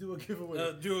is if you do a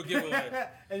giveaway. Do a giveaway.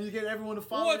 And you get everyone to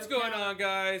follow. What's going on,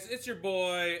 guys? It's your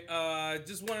boy.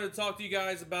 Just wanted to talk to you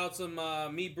guys about some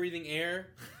me breathing air.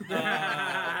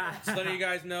 Just letting you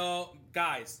guys know,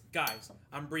 guys,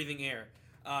 I'm breathing air.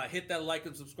 Hit that like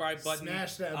and subscribe button.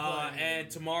 Smash that button. And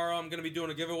tomorrow I'm gonna be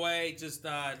doing a giveaway. Just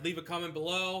leave a comment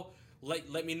below.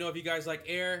 Let me know if you guys like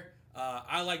air.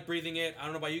 I like breathing it. I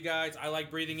don't know about you guys. I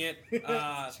like breathing it.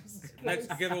 Next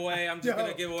giveaway, I'm just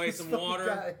gonna give away some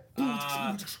water.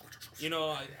 You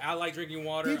know, I like drinking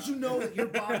water. Did you know that your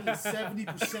body is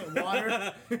 70%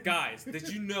 water? Guys, did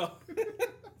you know?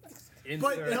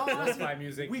 But in all honesty,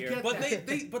 music we here. get But that.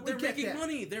 they're making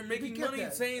money. They're making money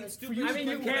that. saying Like, stupid. for you I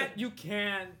mean, to you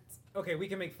can't. Okay, we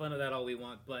can make fun of that all we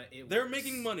want, but They're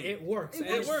making money. It works.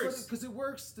 It works. because it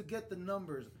works to get the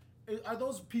numbers. Are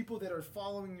those people that are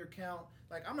following your account?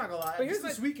 Like, I'm not gonna lie. But here's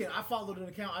This my- weekend, I followed an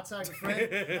account. I tagged a friend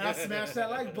and I smashed that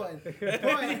like button. But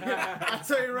I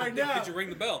tell you right now. Did you ring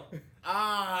the bell? Did you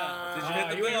hit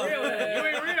the You ain't bell? real. You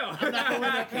ain't real. I'm not gonna win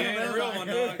that You ain't camera. the real one,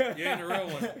 dog. You ain't the real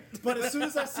one. But as soon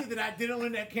as I see that I didn't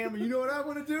win that camera, you know what I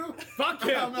want to do? Fuck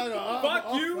him. I'm not gonna,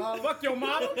 Fuck you. Fuck your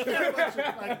mama.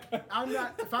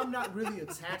 Like, if I'm not really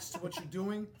attached to what you're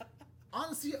doing,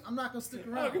 honestly, I'm not gonna stick I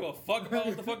around. don't give a fuck about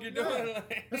what the fuck you're doing. Yeah.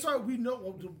 That's why we know.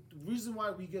 Well, the reason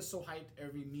why we get so hyped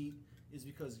every meet is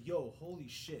because, yo, holy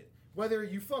shit. Whether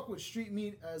you fuck with Street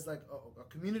Meet as like a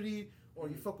community, or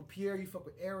you fuck with Pierre, you fuck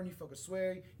with Aaron, you fuck with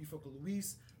Sway, you fuck with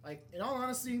Luis. Like, in all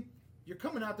honesty, you're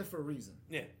coming out there for a reason.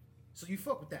 Yeah, So you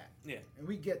fuck with that. yeah. And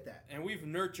we get that. And we've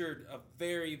nurtured a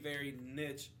very, very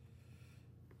niche.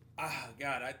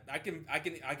 God, I can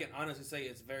honestly say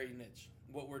it's very niche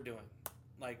what we're doing,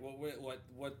 like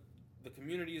what the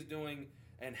community is doing,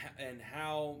 and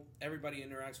how everybody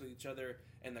interacts with each other,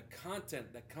 and the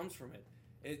content that comes from it.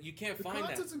 You can't The find that.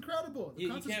 content's incredible. The You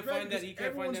content's can't great find that. because You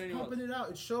can't find that everyone's anywhere pumping it out.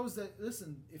 It shows that,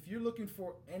 listen, if you're looking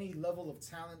for any level of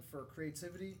talent for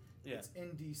creativity, Yeah. it's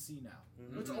in DC now.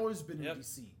 Mhm. It's always been Yep. in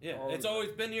DC. Yeah, it's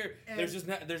always been here. And-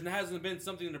 There hasn't been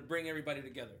something to bring everybody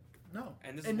together. No.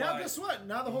 And this And is now why- guess what?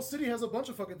 Now the whole city has a bunch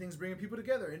of fucking things bringing people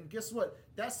together. And guess what?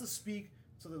 That's to speak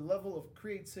to the level of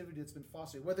creativity that's been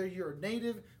fostered. Whether you're a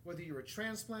native, whether you're a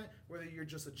transplant, whether you're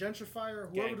just a gentrifier,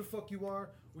 whoever Gang. the fuck you are,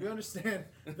 we understand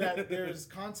that there's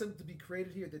content to be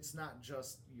created here that's not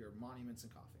just your monuments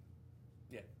and coffee.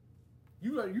 Yeah.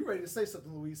 You ready to say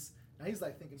something, Luis? Now he's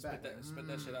like thinking back. Spit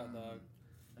that shit out, dog.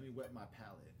 Let me wet my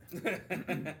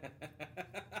palate.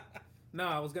 No,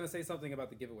 I was gonna say something about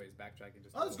the giveaways. Backtracking.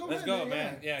 Just. Oh, let's go Let's ahead, go,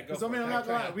 man. Yeah, go. Because I mean, for it. I'm not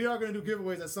gonna lie. Backtrack. We are gonna do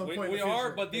giveaways at some point. We in the are,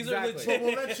 future. but these Exactly. are So legit.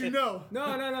 we'll let you know. No.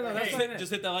 That's Just what I meant.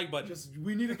 hit that like button. Just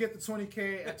we need to get the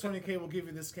 20K. At 20K, we'll give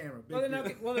you this camera. Big Well then, deal.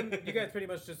 okay, well then, you guys pretty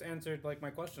much just answered like my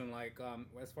question. Like,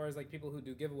 as far as like people who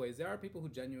do giveaways, there are people who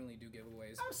genuinely do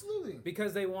giveaways Absolutely.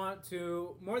 because they want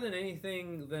to more than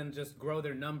anything than just grow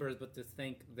their numbers, but to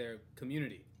thank their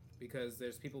community because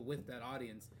there's people with that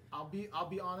audience. I'll be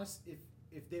honest.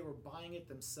 If they were buying it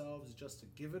themselves just to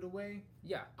give it away,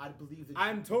 Yeah, I'd believe that.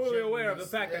 I'm totally aware of the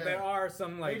fact that there are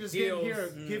some They like just deals. get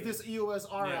here. Give this EOS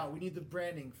R Yeah. out. We need the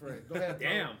branding for it. Go ahead. bro.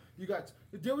 Damn. You got.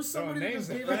 There was somebody that names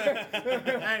just gave out. it.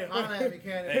 Hey, holla at me,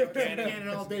 Cannon. Hey, Cannon.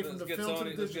 Cannon all day from Let's the get film to Sony- the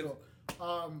let's get- digital. Get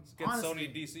Honestly,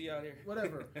 Sony DC out here.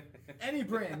 whatever. Any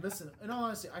brand, listen, in all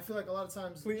honesty, I feel like a lot of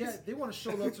times, Please. yeah, they want to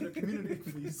show love to their community.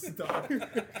 Please stop.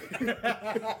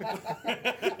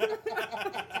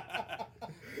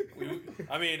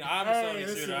 I mean, I'm a Sony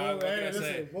shooter. What can I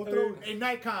say? We'll throw a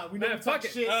Nikon. We never Man, talk fuck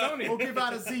it. shit. Sony. We'll give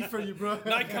out a Z for you, bro.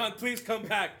 Nikon, please come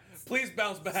back. Please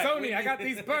bounce back. Sony, I got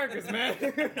these burgers, man.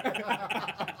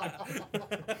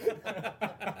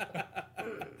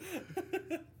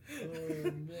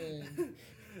 Oh man.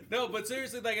 No, but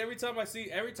seriously, like every time I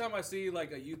see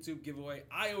like a YouTube giveaway,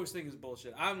 I always think it's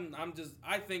bullshit.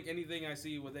 I think anything I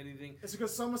see with anything. It's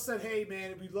because someone said, "Hey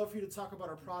man, we'd love for you to talk about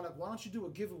our product. Why don't you do a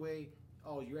giveaway?"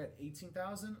 Oh, you're at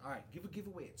 18,000. All right, give a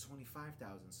giveaway at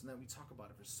 25,000. So then we talk about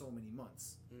it for so many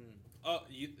months.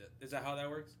 Is that how that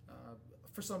works?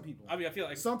 For some people, I mean, I feel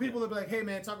like some people will be like, "Hey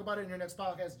man, talk about it in your next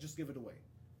podcast. Just give it away.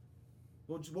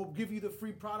 We'll give you the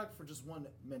free product for just one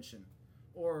mention,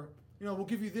 or we'll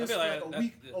give you this feel for like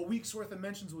like that- a week's worth of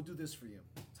mentions. We'll do this for you,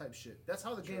 type shit. That's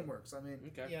how the game works. I mean,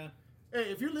 Okay. Yeah.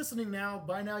 hey, if you're listening now,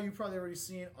 by now you've probably already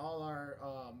seen all our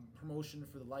promotion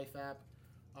for the Life app.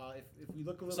 If we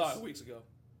look a little, Saw it weeks ago.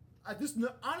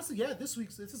 honestly, yeah, this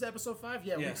is episode 5.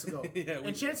 Yeah, Yeah. weeks ago. Yeah, and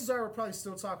weeks chances are we're probably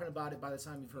still talking about it by the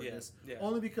time you've heard Yeah, this. yeah.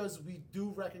 Only because we do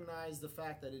recognize the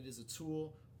fact that it is a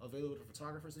tool available to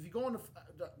photographers. If you go on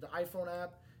the iPhone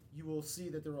app, you will see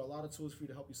that there are a lot of tools for you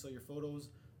to help you sell your photos.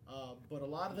 But a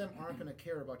lot of them aren't going to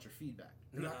care about your feedback.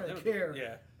 They're not they going to don't- care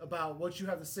yeah. about what you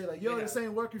have to say. Like, yo, this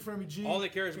ain't working for me, G. All they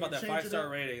care is Can about you that change it 5-star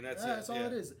up? rating. That's it. That's all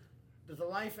it is. The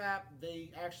Life app,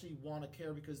 they actually want to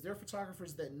care because they're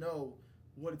photographers that know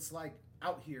what it's like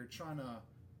out here trying to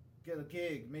get a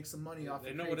gig, make some money off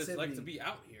They of know what it's like creativity. to be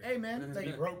out here. Hey man,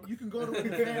 like you can go to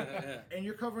an event and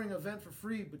you're covering an event for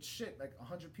free, but shit, like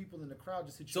 100 people in the crowd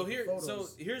just hit you So with here, photos. so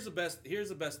here's the best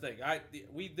thing.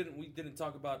 We didn't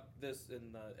talk about this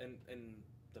in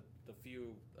the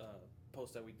few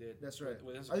posts that we did. That's right.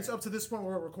 With Instagram. It's up to this point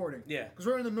where we're recording. Yeah. Because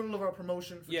we're in the middle of our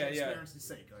promotion for Yeah, transparency's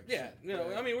sake. Like, Yeah, shit. you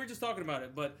know, I mean, we're just talking about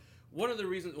it, but one of the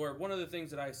reasons, or one of the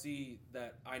things that I see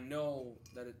that I know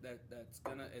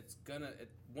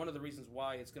one of the reasons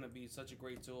why it's gonna be such a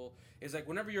great tool is like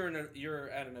whenever you're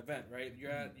at an event, right?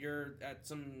 You're at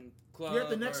some club. You're at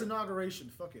the next or,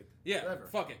 inauguration. Fuck it. Yeah, Whatever.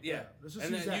 fuck it. Yeah, let's just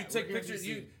and use then that. you take We're here pictures. to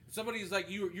see. Somebody's like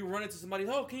you run into somebody.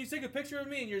 Oh, can you take a picture of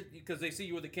me? And because they see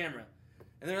you with a camera.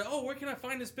 And they're like, oh, where can I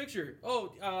find this picture?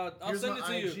 Oh, I'll Here's send it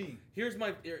my to IG. you. Here's my,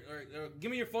 or give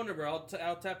me your phone number. I'll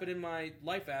tap it in my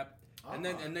Life app, and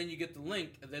then you get the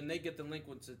link. And then they get the link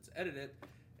once it's edited,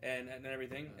 and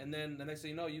everything. And then the next thing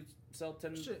you know, you sell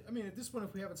 10. Shit, I mean, at this point,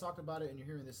 if we haven't talked about it and you're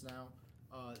hearing this now,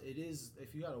 it is,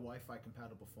 if you got a Wi-Fi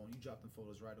compatible phone, you drop them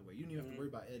photos right away. You don't even have to worry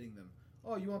about editing them.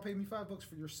 Oh, you want to pay me $5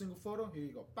 for your single photo? Here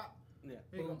you go. Bop. Yeah.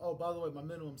 Here you go. Oh, by the way, my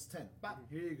minimum's 10. Bop.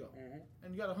 Here you go.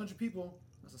 And you got 100 people.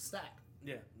 That's a stack.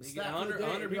 Yeah, you Stack get for the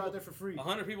 100 day, people out there for free.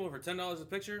 100 people for $10 a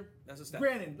picture. That's a step.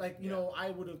 Granted, like you know,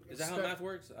 I would have. Is that how math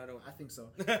works? I don't. I think so.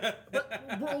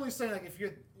 But we're only saying like if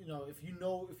you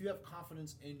have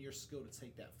confidence in your skill to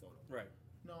take that photo. Right.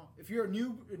 No, if you're a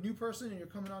new person and you're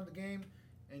coming on the game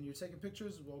and you're taking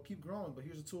pictures, well, keep growing. But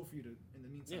here's a tool for you to in the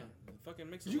meantime. Yeah. Fucking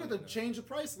makes. You get to change the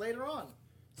price later on.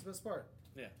 It's the best part.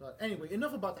 Yeah. But anyway,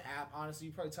 enough about the app. Honestly,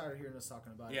 you're probably tired of hearing us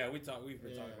talking about it. Yeah, we've been talking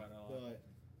about it a lot.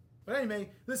 But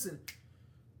anyway, listen.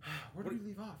 Where did we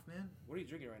leave off, man? What are you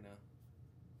drinking right now?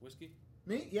 Whiskey?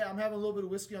 Me? Yeah, I'm having a little bit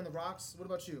of whiskey on the rocks. What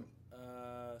about you?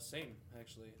 Same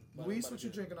actually. Luis, what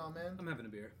you drinking on, man? I'm having a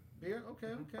beer. Beer?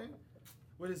 Okay.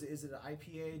 What is it? Is it an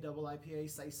IPA, double IPA,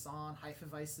 Saison,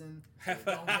 Hefeweizen?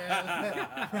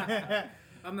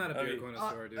 I'm not a beer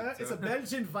connoisseur, dude. It's a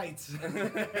Belgian White.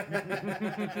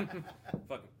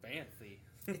 Fucking fancy.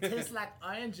 It tastes like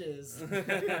oranges.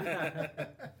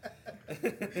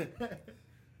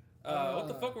 What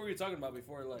the fuck were we talking about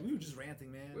before? Like we were just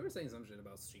ranting, man. We were saying some shit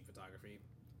about street photography.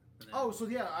 Oh, so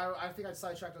yeah, I think I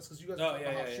sidetracked us because you guys were talking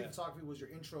about how street photography was your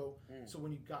intro. So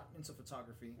when you got into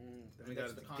photography, then we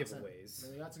got the giveaways.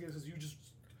 Then we got to give because you just.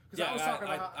 Yeah, I was talking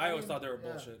about. I always thought they were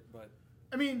bullshit, but.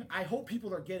 I mean, I hope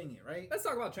people are getting it right. Let's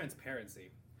talk about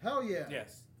transparency. Hell yeah.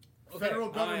 Yes. Federal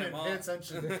government, pay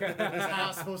attention. That's how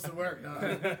it's supposed to work.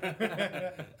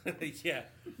 Yeah.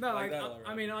 No, like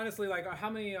I mean, honestly, like, how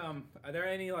many? Are there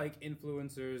any like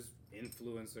influencers,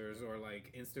 or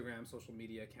like Instagram, social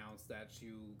media accounts that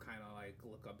you kind of like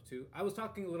look up to? I was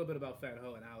talking a little bit about Fat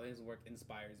Ho and how his work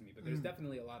inspires me, but there's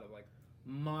definitely a lot of like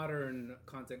modern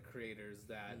content creators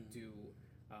that do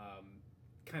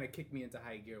kind of kick me into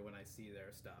high gear when I see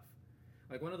their stuff.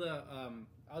 Like one of the,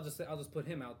 I'll just put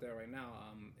him out there right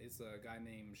now. It's a guy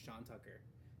named Sean Tucker.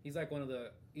 He's like one of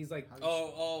the. He's like.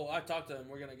 Oh! I talked to him.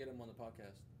 We're gonna get him on the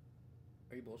podcast.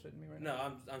 Are you bullshitting me right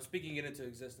now? No, I'm speaking it into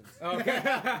existence. Okay.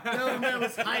 No, man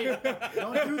was hype.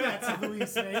 Don't do that to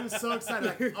Luis, man. He was so excited.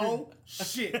 Like, oh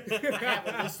shit! I have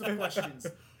a list of questions.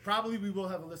 Probably we will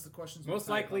have a list of questions. Most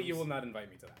likely, you will not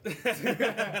invite me to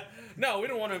that. No, we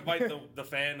don't want to invite the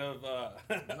fan of the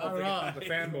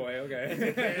fanboy.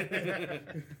 Okay.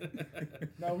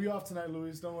 No, we off tonight,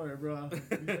 Luis. Don't worry, bro.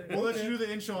 We'll let you do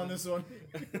the intro on this one.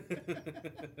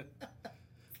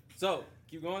 So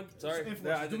keep going. Sorry.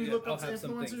 Do we look up to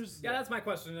influencers? Yeah, that's my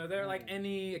question. Are there like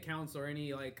any accounts or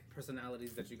any like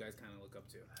personalities that you guys kind of look up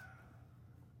to?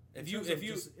 If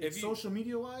you social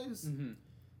media wise. Mm-hmm.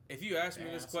 If you asked me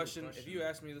this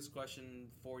question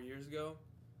 4 years ago,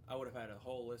 I would have had a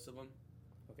whole list of them.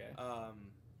 Okay.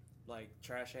 Like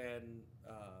Trash Hand,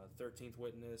 13th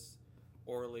Witness,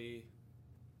 Orly.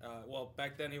 Well,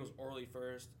 back then he was Orly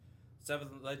first.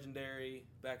 Seventh Legendary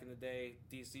back in the day.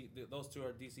 DC. Those two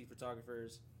are DC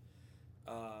photographers.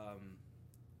 God,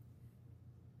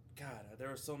 there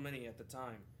were so many at the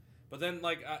time. But then,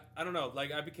 like, I don't know.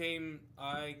 Like,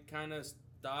 I kind of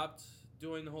stopped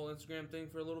doing the whole Instagram thing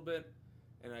for a little bit,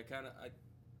 and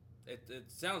it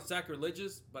sounds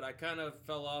sacrilegious, but I kind of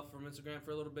fell off from Instagram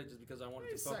for a little bit just because I wanted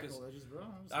to focus. Bro.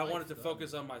 I wanted to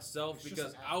focus on myself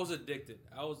because I was addicted.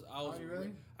 I was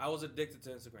really? I was addicted to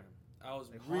Instagram. I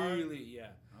was Like really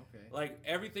Okay. like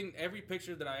every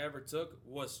picture that I ever took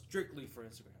was strictly for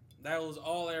Instagram. That was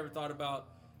all I ever thought about.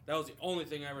 That was the only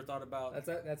thing I ever thought about.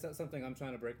 That's something I'm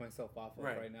trying to break myself off of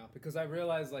Right. right now, because I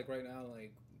realize like right now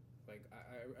like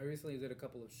I recently did a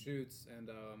couple of shoots, and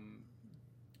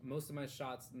most of my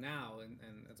shots now, and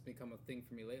it's become a thing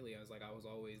for me lately. I was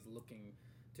always looking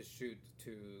to shoot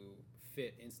to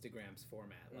fit Instagram's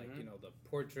format, like Mm-hmm. you know, the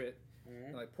portrait,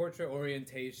 like portrait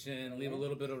orientation, leave a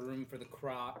little bit of room for the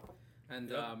crop,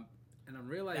 and and I'm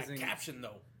realizing That caption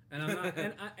though. and I'm not,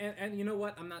 and you know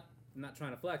what? I'm not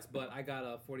trying to flex, but I got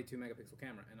a 42 megapixel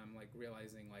camera, and I'm like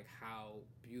realizing like how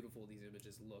beautiful these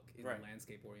images look in Right. the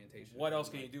landscape orientation. What else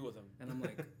I'm can like- you do with them? And I'm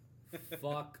like,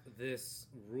 fuck this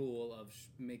rule of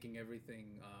making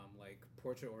everything like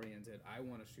portrait oriented. I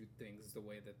want to shoot things the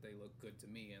way that they look good to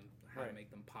me, and how to Right.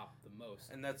 make them pop the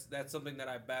most. And that's something that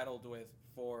I battled with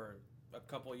for a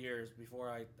couple of years before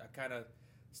I kind of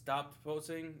stopped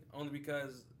posting, only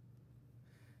because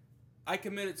I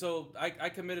committed. So I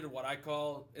committed what I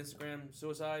call Instagram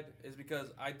suicide, is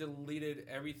because I deleted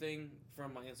everything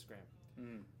from my Instagram.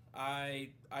 Mm. I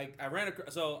ran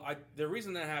across, the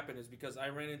reason that happened is because I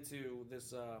ran into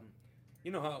this.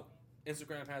 You know how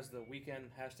Instagram has the weekend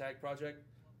hashtag project.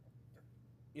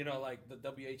 You know, like the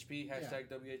WHP hashtag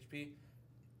WHP.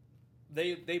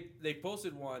 They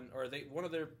posted one, or one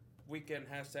of their weekend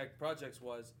hashtag projects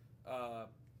was I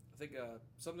think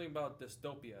something about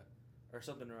dystopia or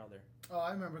something or other. Oh,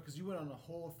 I remember, because you went on a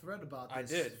whole thread about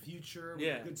this. I did. Future, with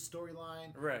Yeah. a good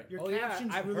storyline. Right. Your Oh, yeah,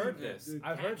 captions I've really heard good. this. The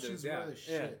I've heard captions this, yeah. were the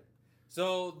shit.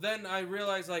 So then I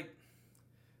realized, like,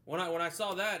 when I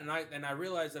saw that, and I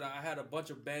realized that I had a bunch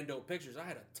of bando pictures. I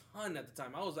had a ton at the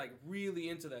time. I was like really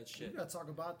into that We shit. gotta talk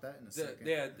about that in a second.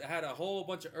 Yeah, I had a whole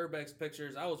bunch of urbex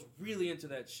pictures. I was really into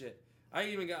that shit. I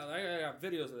got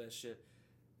videos of that shit.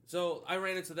 So I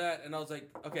ran into that, and I was like,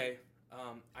 okay,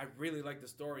 I really like the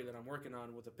story that I'm working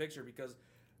on with the picture, because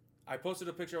I posted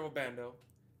a picture of a bando,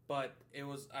 but it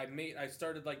was I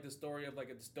started like the story of like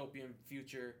a dystopian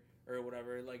future or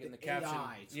whatever, like in the caption.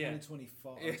 AI, Yeah.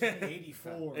 2024,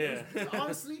 2084. Yeah.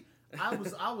 Honestly, I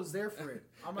was there for it.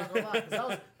 I'm not gonna lie,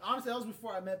 because that was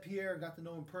before I met Pierre and got to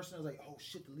know him in person. I was like, oh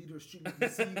shit, the leader of Street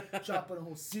DC dropping a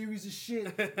whole series of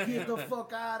shit. Get the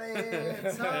fuck out of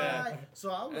here, Ty. So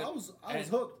I was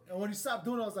hooked. And when he stopped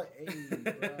doing it, I was like, hey,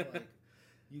 bro, like,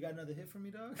 you got another hit for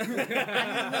me, dog? I need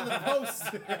another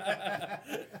post.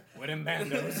 With them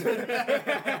bandos.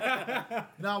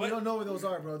 No, we don't know where those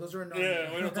are, bro. Those are in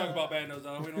Yeah, we don't talk about bandos,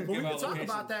 though. We don't But we give can out talk locations.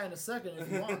 about that in a second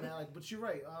if you want, man. Like, but you're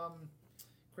right.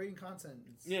 Creating content.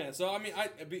 Yeah, so I mean,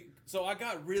 I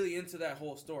got really into that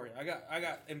whole story. I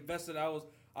got invested.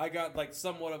 I got like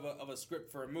somewhat of a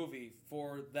script for a movie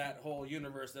for that whole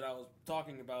universe that I was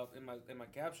talking about in my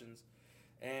captions,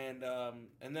 and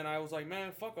then I was like,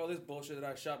 man, fuck all this bullshit that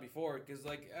I shot before, because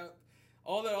like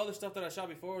all the other stuff that I shot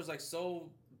before was like so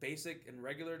basic and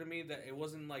regular to me that it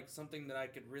wasn't like something that I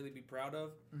could really be proud of.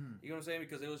 Mm-hmm. You know what I'm saying?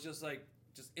 Because it was just like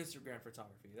Instagram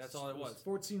photography. That's all it was.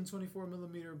 14, 24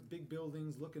 millimeter, big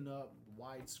buildings, looking up,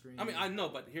 widescreen. I mean, I know,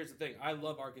 but here's the thing. I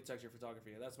love architecture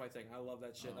photography. That's my thing. I love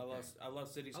that shit. Oh, okay. I love I was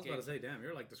about to cityscapes. say, damn,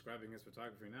 you're like describing his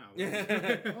photography now.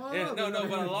 Oh, Yeah, no,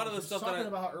 but a lot of the just stuff that talking I,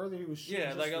 about how earlier he was shooting. yeah,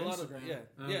 just like a for lot of, Instagram. yeah,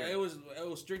 Okay. yeah. It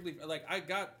was strictly like I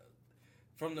got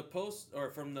from the post, or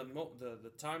from the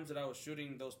times that I was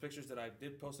shooting those pictures that I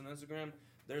did post on Instagram.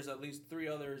 There's at least 3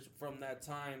 others from that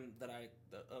time that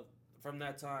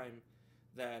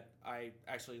I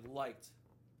actually liked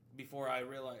before I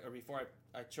realized, or before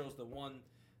I chose the one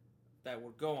that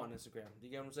would go on Instagram. Do you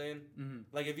get what I'm saying? Mm-hmm.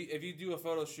 Like if you do a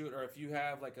photo shoot, or if you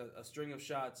have like a string of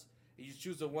shots, you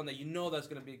choose the one that you know that's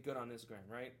gonna be good on Instagram,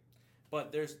 right?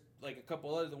 But there's like a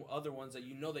couple other ones that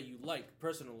you know that you like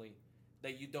personally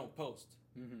that you don't post.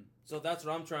 Mm-hmm. So that's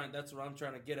what I'm trying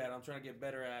to get at. I'm trying to get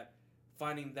better at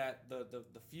finding that the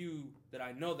few that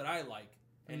I know that I like,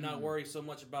 and not worry so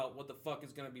much about what the fuck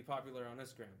is gonna be popular on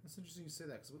Instagram. It's interesting you say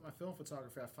that, because with my film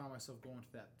photography, I found myself going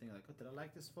to that thing like, oh, did I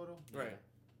like this photo? Right. Yeah.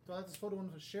 Do I like this photo when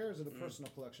it shares, or the personal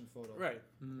collection photo? Right.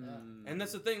 Mm. And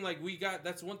that's the thing, like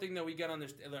that's one thing that we got to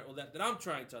understand, that I'm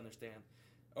trying to understand,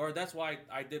 or that's why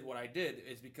I did what I did,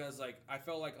 is because like I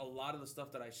felt like a lot of the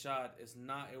stuff that I shot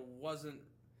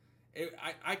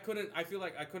I feel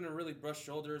like I couldn't really brush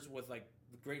shoulders with like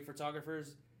the great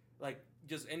photographers, like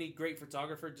just any great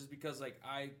photographer, just because like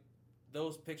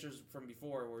those pictures from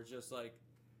before were just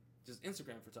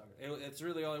Instagram photography. It's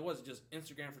really all it was, just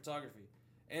Instagram photography.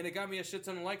 And it got me a shit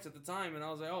ton of likes at the time, and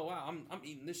I was like, oh wow, I'm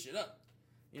eating this shit up.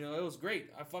 You know, it was great.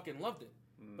 I fucking loved it.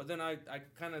 But then I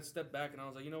kind of stepped back, and I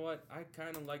was like, you know what? I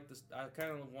kind of like this. I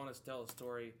kind of want to tell a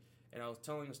story, and I was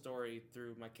telling a story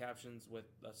through my captions with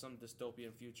some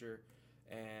dystopian future,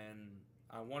 and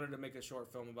I wanted to make a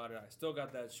short film about it. I still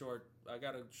got that short. I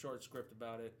got a short script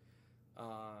about it,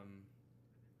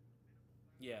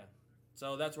 Yeah.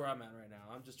 So that's where I'm at right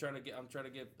now. I'm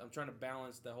trying to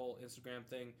balance the whole Instagram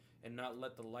thing and not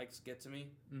let the likes get to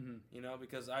me. Mm-hmm. You know,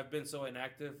 because I've been so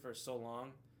inactive for so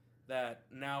long that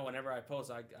now whenever I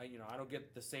post, I don't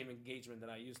get the same engagement that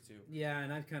I used to. Yeah,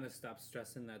 and I've kind of stopped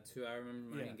stressing that too. I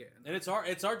remember mine And it's hard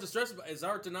to stress. It's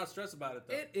hard to not stress about it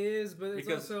though. It is, but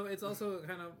it's also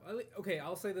kind of okay.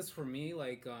 I'll say this for me,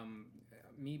 like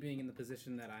me being in the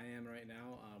position that I am right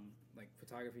now, like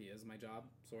photography is my job,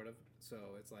 sort of. So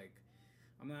it's like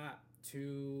I'm not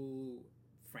too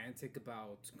frantic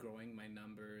about growing my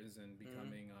numbers and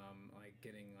becoming like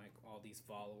getting like all these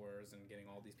followers and getting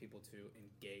all these people to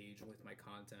engage with my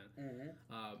content.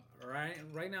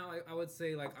 Right now I would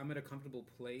say like I'm at a comfortable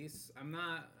place. I'm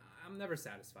never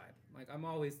satisfied. Like I'm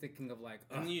always thinking of like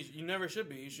and you never should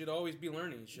be. You should always be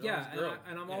learning. You should always grow.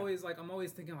 And I'm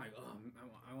always thinking like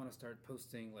I want to start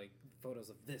posting like photos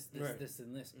of this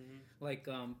and this. Like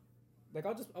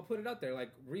I'll put it out there.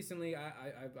 Like recently,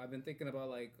 I've been thinking about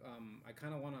like I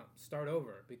kind of want to start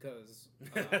over because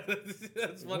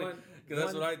that's funny because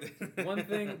that's what I did.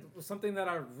 Something that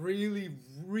I really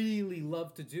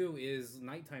love to do is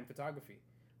nighttime photography.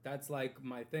 That's like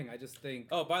my thing. I just think.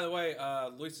 Oh, by the way,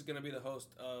 Luis is gonna be the host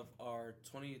of our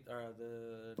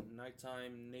the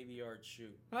nighttime Navy Yard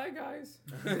shoot. Hi guys.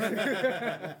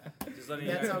 Just letting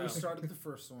you That's how know. we started the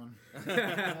first one.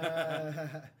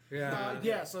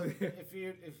 Yeah. So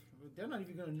if they're not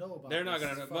even gonna know about, They're not this,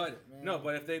 gonna know, fuck but it, man. No,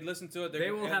 but if they listen to it, they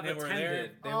will have they were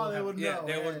attended. there. They would Yeah,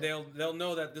 know. they'll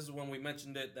know that this is when we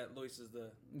mentioned it that Luis is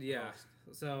the host.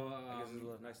 So I guess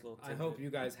it's a nice little I tidbit. hope you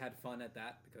guys had fun at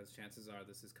that because chances are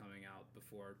this is coming out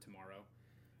before tomorrow.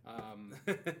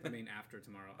 I mean after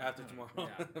tomorrow. After tomorrow.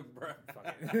 Yeah.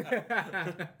 Fuck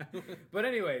it. But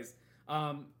anyways,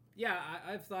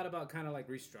 I've thought about kind of like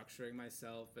restructuring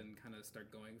myself and kind of start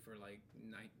going for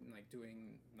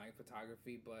doing night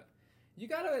photography, but you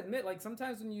gotta admit, like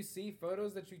sometimes when you see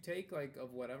photos that you take, like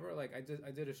of whatever, like I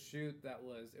did a shoot that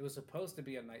was supposed to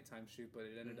be a nighttime shoot, but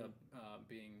it ended up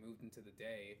being moved into the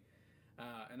day,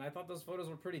 and I thought those photos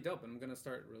were pretty dope. And I'm gonna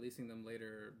start releasing them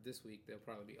later this week. They'll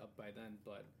probably be up by then,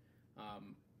 but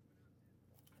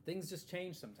things just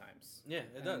change sometimes. Yeah,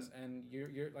 it does. And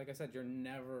you're like I said, you're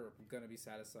never gonna be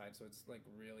satisfied. So it's like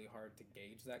really hard to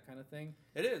gauge that kind of thing.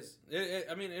 It is.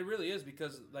 I mean, it really is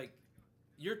because like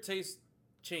your tastes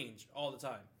change all the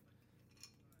time,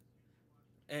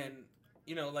 and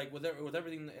you know, like with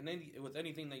everything and with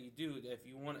anything that you do, if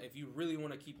you really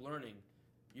want to keep learning,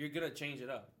 you're gonna change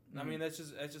it up. Mm-hmm. I mean, that's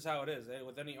just how it is.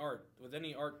 With any art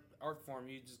form,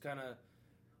 you just kind of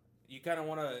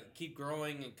want to keep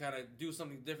growing and kind of do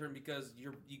something different because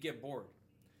you get bored.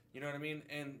 You know what I mean?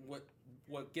 And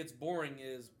what gets boring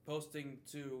is posting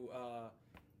to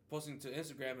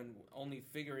Instagram and only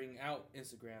figuring out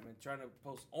Instagram and trying to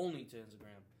post only to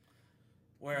Instagram.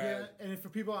 Whereas, and for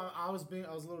people, I was a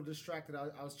little distracted.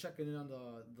 I was checking in on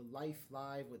the Life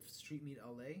Live with Street Meet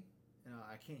LA.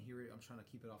 I can't hear it. I'm trying to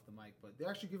keep it off the mic, but they're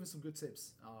actually giving some good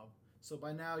tips. So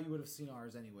by now you would have seen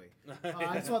ours anyway.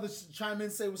 I just wanted to chime in,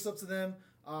 say what's up to them.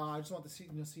 I just want to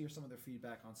hear some of their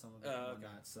feedback on some of it and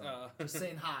whatnot. So just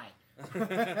saying hi.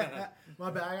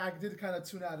 My bad. I did kind of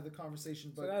tune out of the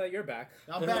conversation, but so now that you're back,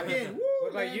 I'm back in. Woo,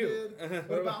 what about you?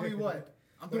 What about me? What?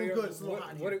 I'm doing good. It's a little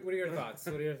hot in here. What are your thoughts?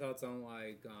 What are your thoughts on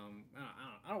like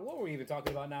I don't know what we're even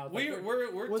talking about now? we're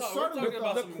starting talking with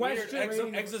about the some question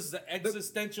weird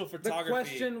existential photography. The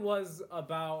question was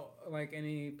about like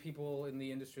any people in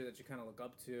the industry that you kind of look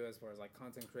up to as far as like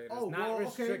content creators. Oh, not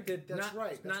restricted. Okay. That's not,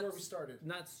 right. That's not, where we started.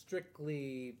 Not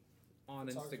strictly on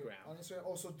Instagram. On Instagram.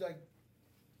 Also, like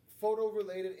photo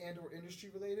related and or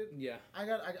industry related. Yeah. I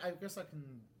guess I can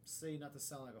say, not to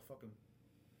sound like a fucking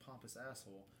pompous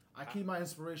asshole, I keep my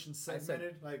inspiration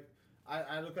segmented. Like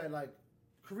I look at like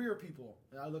career people,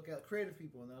 and I look at creative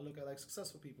people, and then I look at like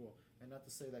successful people. And not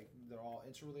to say like they're all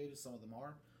interrelated, some of them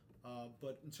are.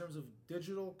 But in terms of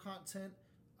digital content,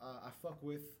 I fuck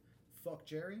with Fuck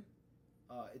Jerry.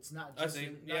 It's not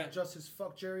just his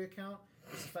Fuck Jerry account.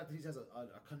 It's the fact that he has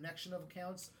a connection of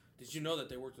accounts. Did you know that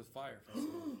they worked with Fire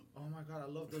Festival? Oh my god,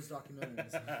 I love those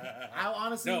documentaries. I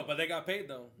honestly no, but they got paid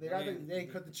though. They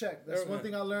cut the check. That's one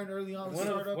thing I learned early on in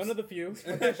startups. One of the few.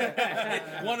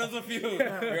 One of the few. You're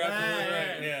absolutely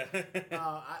right.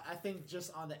 Yeah. I think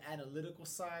just on the analytical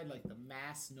side, like the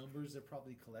mass numbers they're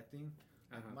probably collecting,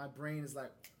 my brain is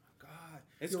like, God,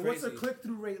 it's what's crazy. their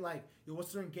click-through rate like?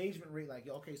 What's their engagement rate like?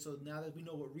 Okay, so now that we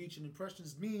know what reach and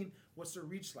impressions mean, what's their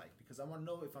reach like? Because I want to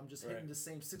know if I'm just hitting the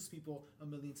same 6 people a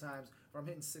million times, or I'm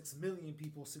hitting 6 million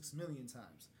people 6 million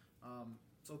times.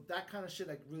 So that kind of shit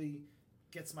like really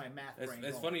gets my math brain going.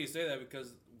 It's funny you say that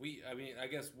because I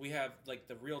guess we have like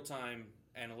the real-time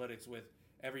analytics with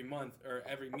every month or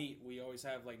every meet, we always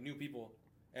have like new people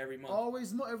every month.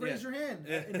 Always raise your hand.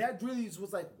 And that really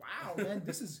was like, wow, man,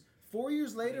 this is 4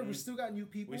 years later. We still got new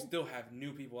people. We still have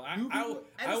new people. And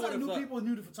it's not new people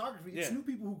new to photography. It's new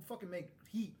people who fucking make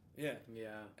heat. Yeah.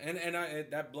 Yeah. And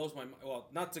that blows my mind. Well,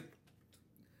 not to.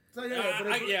 So,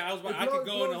 I was. I could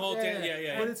go in the whole thing.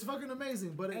 Yeah. But it's fucking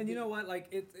amazing. But you know what? Like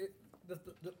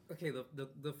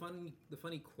the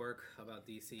funny quirk about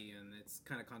DC, and it's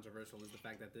kind of controversial, is the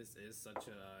fact that this is such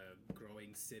a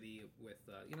growing city with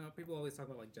people always talk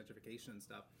about like gentrification and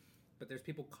stuff, but there's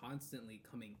people constantly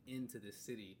coming into this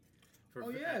city.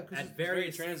 At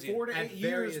various 4 to 8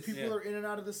 years, people are in and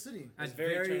out of the city. At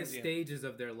various stages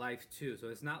of their life too. So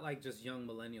it's not like just young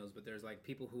millennials, but there's like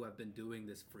people who have been doing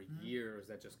this for years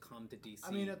that just come to DC.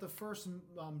 I mean, at the first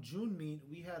June meet,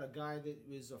 we had a guy that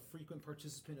was a frequent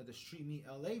participant of the Street Meet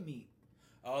LA meet.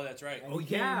 Oh, that's right. And he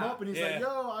came up and he's like,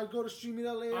 "Yo, I go to Street Meet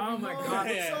LA. Oh my God,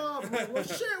 what's up?" I'm like, well,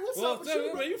 shit, what's up with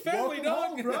you, bro? You family, dog.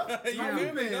 Home,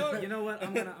 bro. You know what?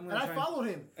 I'm gonna. And I followed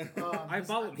him. I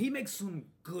followed him. He makes some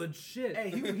good shit. Hey,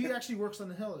 he actually works on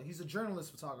the Hill. He's a journalist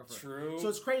photographer. True. So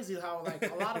it's crazy how like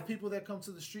a lot of people that come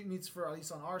to the street meets for at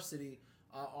least on our city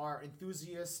are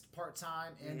enthusiasts,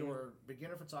 part-time, and or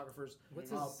beginner photographers.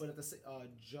 What's his? But at the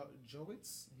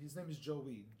Jowitz, his name is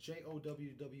Joey. Jowwi.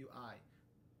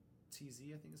 TZ,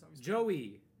 I think is how he's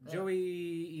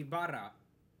Joey Ibarra.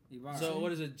 So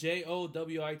what is it?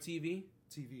 JOWITV?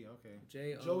 TV, okay.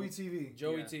 Joey TV.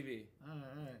 Joey yeah. TV. All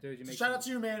right. Dude, So shout out to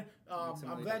you, man.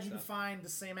 I'm glad you can find the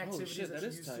same activities that you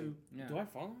used to. Yeah. Do I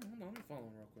follow? Hold on, let me follow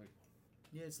him real quick.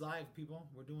 Yeah, it's live, people.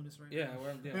 We're doing this right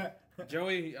now.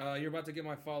 Joey, you're about to get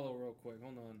my follow real quick.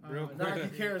 Hold on. Real quick. Nah, he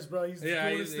cares, bro. He's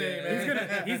doing his thing,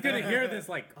 man. He's gonna hear this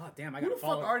like, oh damn, I gotta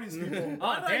follow. Who the fuck are these people?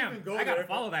 Oh damn, I gotta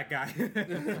follow that guy.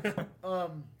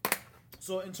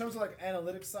 So in terms of like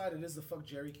analytics side, it is the Fuck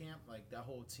Jerry camp, like that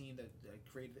whole team that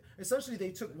created it. Essentially, they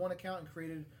took one account and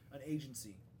created an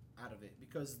agency out of it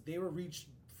because they were reached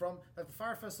from like the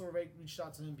Fire Festival reached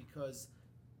out to him because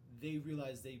they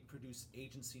realized they produced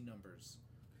agency numbers.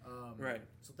 Right.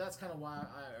 So that's kind of why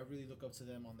I really look up to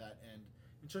them on that end.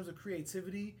 In terms of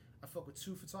creativity, I fuck with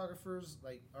two photographers,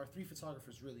 or three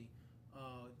photographers really.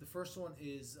 The first one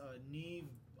is Neve.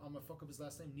 I'm gonna fuck up his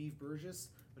last name, Neve Burgess.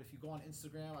 But if you go on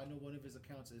Instagram, I know one of his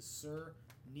accounts is Sir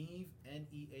Neve,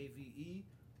 Neave.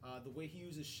 The way he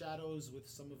uses shadows with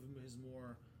some of his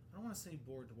more, I don't want to say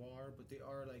boudoir, but they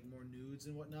are like more nudes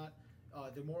and whatnot.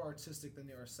 They're more artistic than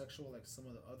they are sexual, like some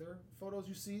of the other photos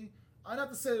you see. I not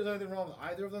to say there's anything wrong with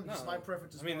either of them. Just my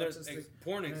preference is more artistic.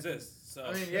 Porn exists. So.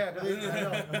 I mean, yeah, but I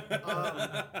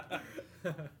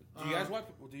know. Do you guys watch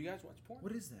porn?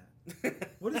 What is that?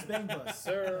 What is Bang Bus?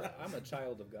 Sir, I'm a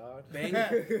child of God. Bang.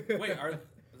 Wait, are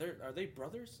they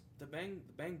brothers? The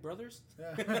Bang brothers?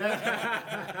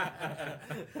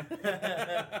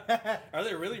 Are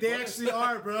they really? They brothers? actually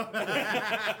are, bro.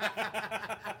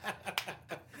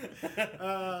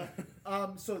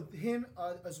 So him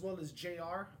as well as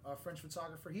JR, a French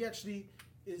photographer, he actually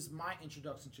is my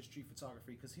introduction to street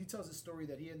photography because he tells a story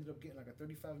that he ended up getting like a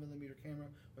 35mm camera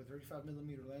with a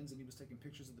 35mm lens, and he was taking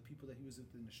pictures of the people that he was in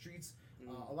the streets.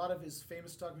 A lot of his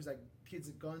famous photography is like kids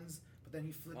with guns, but then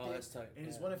he flipped it. That's tight. And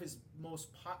it's one of his most,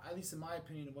 at least in my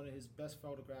opinion, one of his best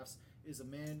photographs is a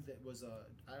man that was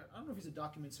I don't know if he's a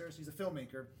documentarist, he's a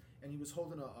filmmaker, and he was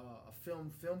holding a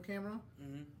film camera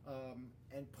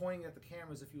and pointing at the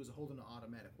camera as if he was holding an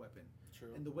automatic weapon.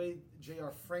 True. And the way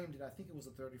JR framed it, I think it was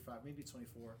a 35, maybe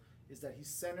 24, is that he's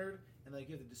centered and they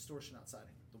give the distortion outside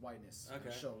him, the whiteness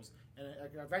shows. And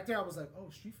right there I was like, oh,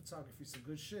 street photography, some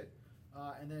good shit.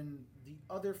 And then the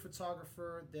other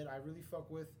photographer that I really fuck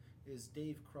with is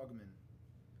Dave Krugman.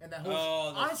 And that whole,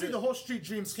 honestly, the whole Street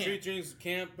Dreams camp. Street Dreams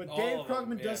camp. But Dave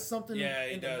Krugman does something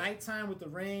in the nighttime with the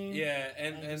rain. Yeah,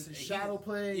 and shadow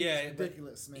play. Yeah, it's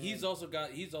ridiculous, man. He's also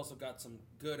got some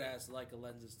good ass Leica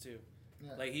lenses too.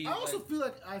 Yeah. Like I also feel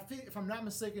like if I'm not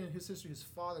mistaken, in his history, his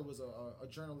father was a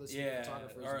journalist and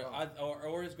photographer as well.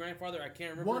 Or his grandfather. I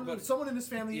can't remember. Someone in his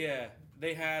family. Yeah,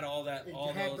 they had all that.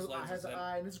 All those lenses. Has an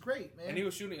eye, and it's great, man. And he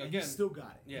was shooting again. He still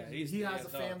got it. Yeah, he has a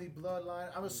family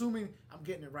bloodline. I'm assuming I'm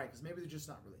getting it right because maybe they're just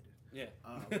not related. Yeah.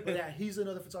 But yeah, he's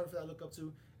another photographer that I look up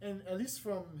to, and at least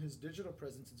from his digital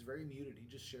presence, it's very muted. He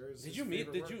just shares. Did you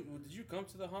meet? Did you come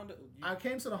to the Honda? I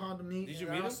came to the Honda meet. Did you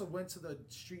and meet I also him? went to the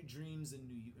Street Dreams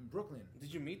in Brooklyn.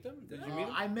 Did you meet them? Did you meet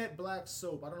him? I met Black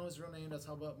Soap. I don't know his real name. That's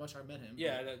how much I met him.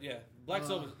 Yeah, Black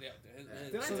Soap.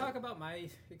 Did I talk about my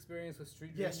experience with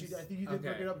Street Dreams? Yes, I think you did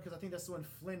bring it up because I think that's the one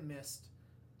Flynn missed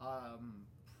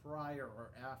prior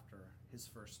or after his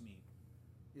first meet.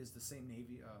 Is the same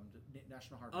Navy,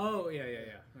 National Harbor. Oh, yeah.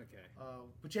 Okay.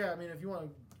 But yeah, I mean, if you want to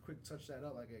quick touch that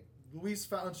up, like Luis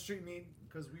found Street Meet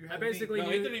because we had basically No,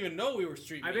 he didn't even know we were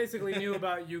street. I meat. basically knew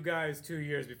about you guys 2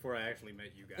 years before I actually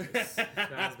met you guys.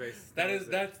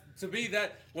 That's to me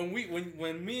that when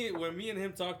me and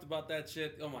him talked about that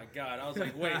shit. Oh my god, I was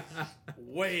like,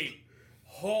 wait,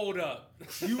 hold up.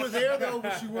 You were there though,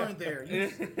 but you weren't there. You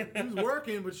was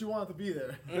working, but you wanted to be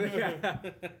there.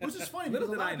 Which is funny because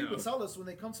a lot of people tell us when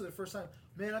they come to the first time,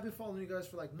 man, I've been following you guys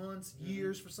for like months,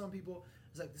 years. For some people,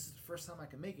 it's like this is the first time I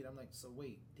can make it. I'm like, so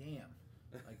wait, damn.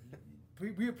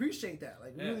 Like we appreciate that.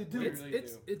 Like we really do.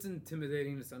 It's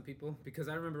intimidating to some people because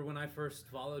I remember when I first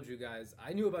followed you guys,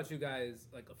 I knew about you guys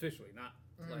like officially, not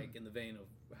like in the vein of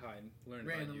how I learned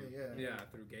about you. Yeah,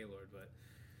 through Gaylord, but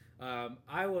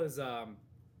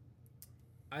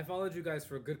I followed you guys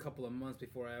for a good couple of months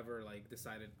before I ever like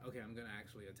decided, okay, I'm gonna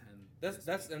actually attend.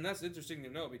 That's interesting to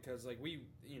know because like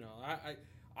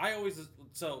I've always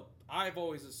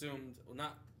assumed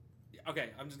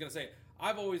I'm just gonna say it.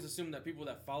 I've always assumed that people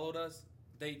that followed us,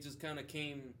 they just kind of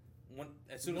came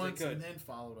as soon as they could and then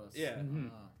followed us. Yeah.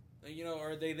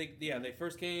 Or they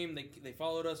first came, they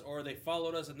followed us, or they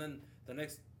followed us, and then the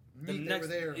next meet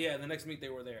they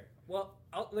were there. Well,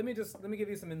 let me give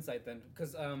you some insight then,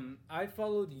 because I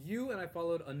followed you and I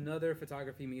followed another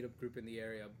photography meetup group in the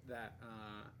area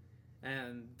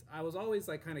and I was always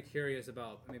like kind of curious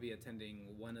about maybe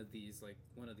attending one of these,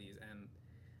 and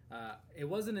it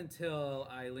wasn't until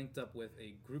I linked up with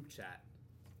a group chat,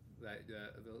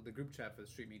 the group chat for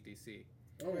Street Meet DC.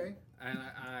 Okay. And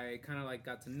I kind of like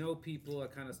got to know people. I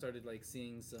kind of started like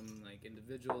seeing some like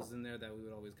individuals in there that we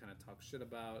would always kind of talk shit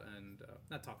about, and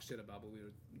not talk shit about, but we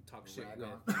would talk shit with.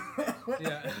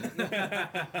 Yeah.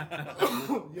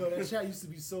 Yo, that chat used to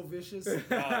be so vicious.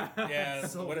 Yeah.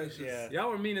 So vicious. Yeah. Y'all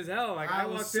were mean as hell. Like I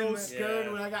was so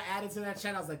scared when I got added to that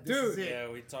chat. I was like, "This is it."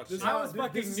 Yeah, we talked. This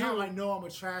shit. this is how I know I'm a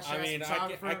trash ass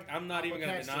photographer. I'm not even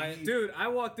gonna deny it, dude. I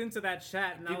walked into that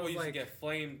chat and people I was used like, to get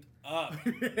flamed up.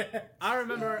 I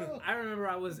remember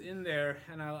I was in there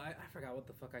and I forgot what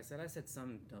the fuck I said. I said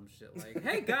some dumb shit like,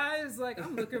 "Hey guys, like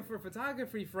I'm looking for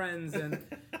photography friends," and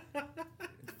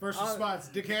first response,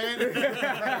 dickhead.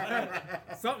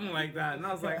 Something like that. And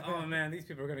I was like, "Oh man, these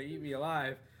people are gonna eat me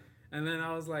alive." And then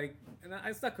I was like, and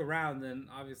I stuck around. And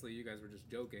obviously you guys were just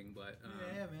joking, but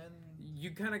yeah, man.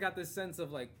 You kind of got this sense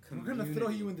of like community. We're gonna throw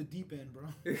you in the deep end, bro.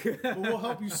 But we'll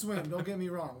help you swim. Don't get me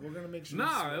wrong. We're gonna make sure.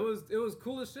 No, it was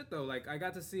cool as shit though. Like I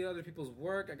got to see other people's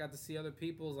work. I got to see other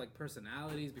people's like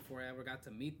personalities before I ever got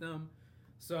to meet them.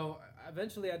 So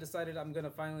eventually, I decided I'm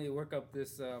gonna finally work up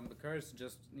this the courage to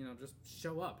just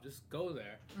show up, just go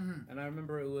there. Mm-hmm. And I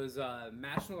remember it was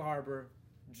National Harbor,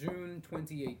 June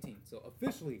 2018. So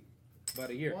officially,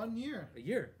 about a year. 1 year. A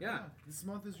year, yeah. This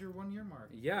month is your 1 year mark.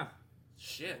 Yeah.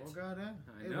 Shit. Oh god,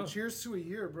 I know. Well, cheers to a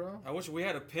year, bro. I wish we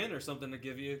had a pin or something to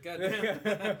give you. Goddamn.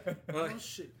 Oh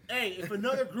shit. Hey, if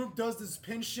another group does this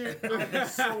pin shit, I'll be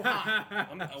so hot.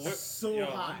 I'm hot.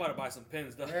 I'm about to buy some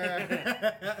pins, though.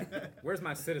 Where's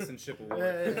my citizenship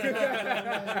award?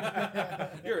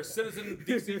 You're a citizen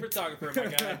DC photographer, my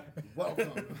guy.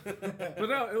 Welcome. But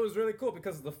no, it was really cool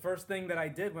because the first thing that I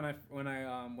did when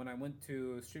I went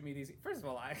to Street Meet DC, first of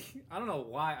all, I don't know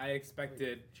why I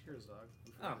expected. Cheers, dog.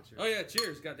 Oh yeah,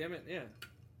 cheers! God damn it, yeah.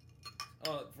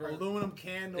 For aluminum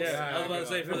can. Yeah, I was about to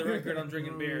say for the record, I'm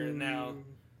drinking beer and now.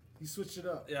 You switched it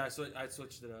up. Yeah, I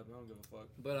switched it up. I don't give a fuck.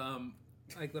 But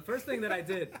like the first thing that I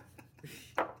did.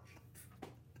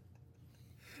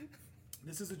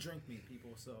 This is a drink meet,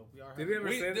 people. So we are. Did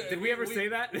we ever say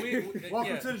that?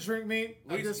 Welcome to the drink meet.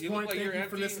 At this point, thank you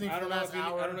for listening for the last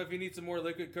hour. I don't know if you need some more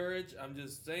liquid courage. I'm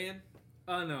just saying.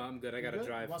 Oh no, I'm good. I gotta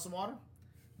drive. Want some water?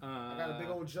 I got a big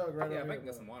old jug right over here. Yeah, if I can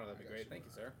get some water, that'd be great. Thank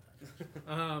you, sir.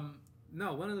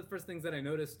 No, one of the first things that I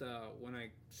noticed when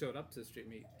I showed up to Street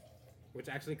Meet, which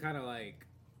actually kind of like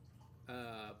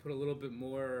put a little bit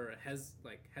more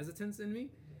hesitance in me,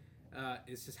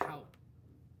 is just how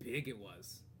big it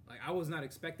was. Like I was not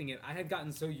expecting it. I had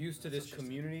gotten so used to this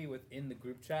community within the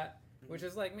group chat, which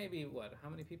is like maybe how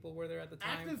many people were there at the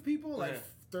time? Active people, like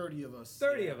 30 of us.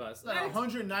 30 of us. Like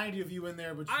 190 of you in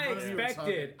there, but I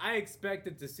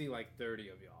expected to see like 30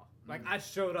 of y'all. Like I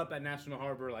showed up at National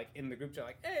Harbor like in the group chat,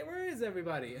 like, hey, where is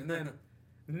everybody? And then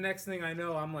next thing I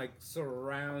know, I'm like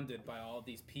surrounded by all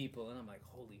these people, and I'm like,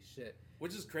 holy shit.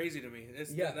 Which is crazy to me.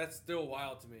 That's still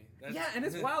wild to me. And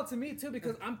it's wild to me too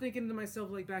because I'm thinking to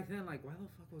myself like back then, like, why the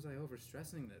fuck was I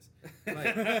overstressing this?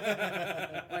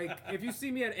 Like if you see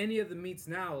me at any of the meets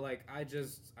now, like I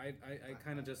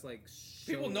kind of just like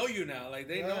people know you now. Like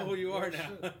they know who you are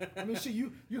now. I mean, shit,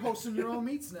 you're hosting your own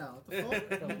meets now. What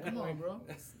the fuck? Come on, bro.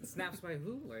 Snaps by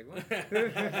who? Like what?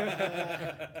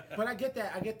 But I get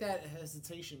that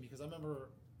hesitation because I remember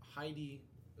Heidi.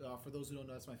 for those who don't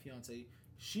know, that's my fiance.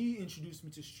 She introduced me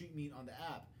to Street Meet on the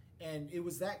app, and it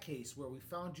was that case where we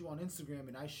found you on Instagram,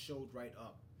 and I showed right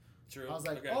up. True. I was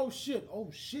like, okay. oh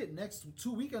shit! Next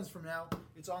 2 weekends from now,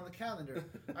 it's on the calendar.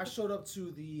 I showed up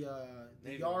to the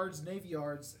Navy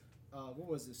Yards. What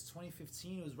was this?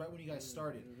 2015. It was right when you guys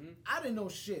started. Mm-hmm. I didn't know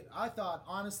shit. I thought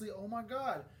honestly, oh my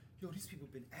god. Yo, these people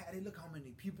been at it. Look how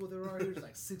many people there are here. There's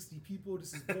like 60 people.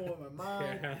 This is blowing my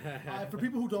mind. For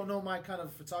people who don't know my kind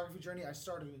of photography journey, I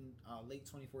started in late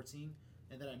 2014,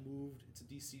 and then I moved to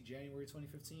DC January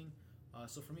 2015.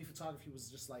 So for me, photography was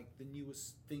just like the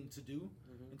newest thing to do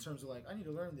in terms of like, I need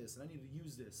to learn this and I need to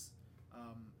use this.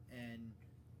 And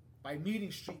by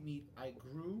meeting Street Meet, I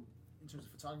grew in terms of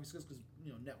photography skills because,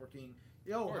 networking.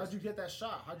 Yo, how'd you get that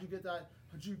shot? How'd you get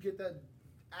that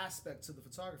aspect to the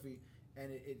photography? And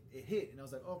it hit, and I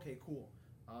was like, okay, cool.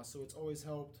 So it's always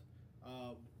helped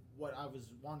what I was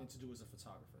wanting to do as a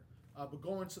photographer. But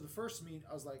going to the first meet,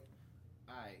 I was like,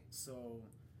 all right, so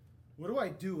what do I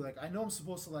do? Like, I know I'm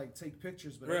supposed to like take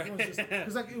pictures, but everyone's just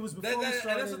because like it was before we started.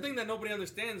 And that's the thing that nobody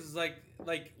understands is like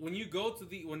when you go to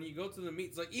the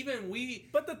meets, like even we.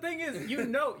 But the thing is,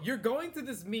 you're going to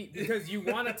this meet because you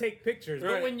want to take pictures.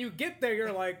 Right. But when you get there,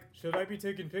 you're like, should I be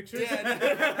taking pictures? Yeah,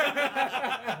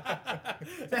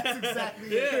 that's exactly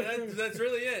it. Yeah, that's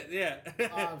really it.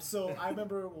 Yeah. So I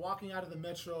remember walking out of the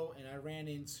metro and I ran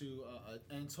into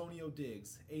Antonio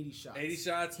Diggs, 80 shots. 80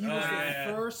 shots. He was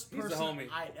the first person homie.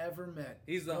 I ever met.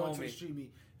 He's the going homie. To the Street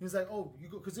Meet. He's like, oh, you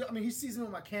go, because he sees me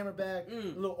with my camera bag, a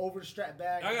little over the strap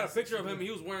bag. I got a picture of him.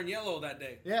 He was wearing yellow that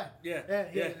day. Yeah. He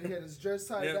had his dress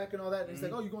tied back and all that. And he's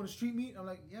like, oh, you going to Street Meet? I'm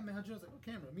like, yeah, man. How'd you know? I was like, oh,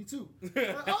 camera. Me too.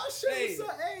 Like, oh shit, Hey,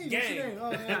 what's up? Hey, gang. what's your name?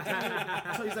 Oh,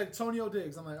 yeah. So he's like, Tonio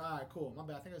Diggs. I'm like, all right, cool. My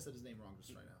bad. I think I said his name wrong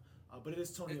just right now. But it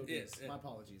is Tonio Diggs. My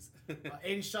apologies.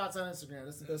 80 shots on Instagram.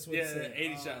 That's the best way to say it.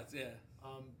 80 shots. Yeah.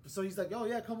 So he's like, oh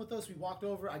yeah, come with us. We walked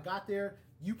over. I got there.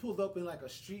 You pulled up in like a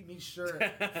Street Meet shirt.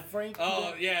 Frank.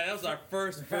 Yeah, that was our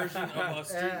first version of a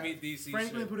Street Meet DC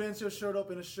Franklin shirt. put in your shirt up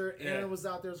in a shirt. Yeah. Aaron was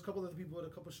out there. There was a couple other people with a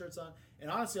couple shirts on.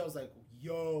 And honestly, I was like,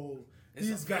 yo, It's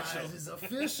these official. guys is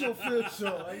official.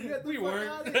 Like, get the We fuck weren't.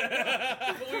 out of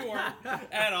here. We weren't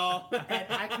at all.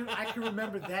 And I can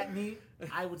remember that meet.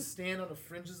 I would stand on the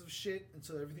fringes of shit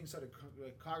until everything started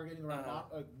congregating around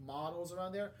models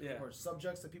around there or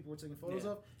subjects that people were taking photos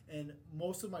of. And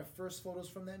most of my first photos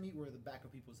from that meet were the back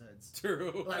of people's heads.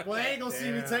 True. Like, well, they ain't gonna see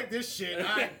me take this shit.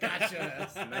 I gotcha.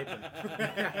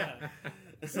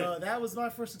 So that was my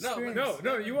first experience.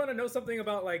 No. You want to know something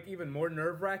about like even more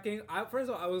nerve wracking? First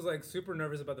of all, I was like super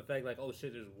nervous about the fact like, oh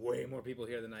shit, there's way more people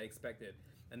here than I expected.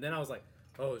 And then I was like,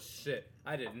 oh shit,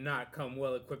 I did not come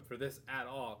well equipped for this at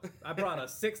all. I brought a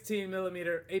 16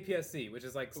 millimeter APS-C, which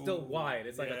is like still wide.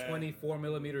 It's like a 24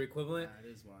 millimeter equivalent. That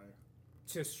is wire.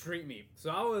 To Street Meet. So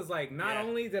I was like, not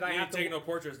only did I have to take no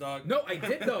portraits, dog. No, I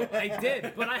did though. I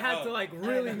did, but I had to like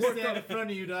really work stand up in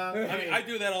front of you, dog. I mean, I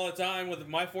do that all the time with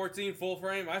my 14 full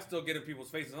frame. I still get in people's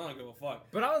faces. I don't give a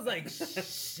fuck. But I was like,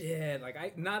 shit. Like,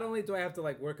 I not only do I have to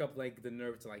like work up like the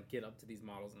nerve to like get up to these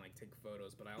models and like take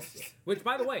photos, but I also, which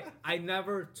by the way, I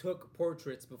never took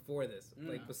portraits before this,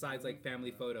 like besides like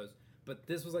family photos. But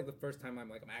this was like the first time I'm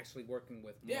actually working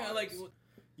with models. Yeah, like.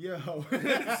 Yo.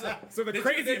 So the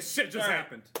craziest shit just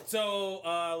happened. So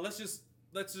let's just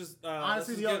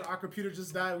honestly, our computer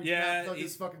just died. We did not plug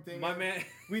this fucking thing. My man.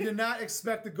 We did not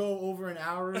expect to go over an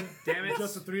hour. Damn it!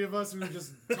 Just the three of us. We were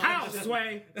just How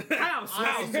Sway? How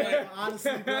Sway?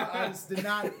 Honestly, bro, I just did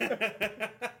not.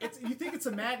 You think it's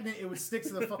a magnet? It would stick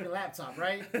to the fucking laptop,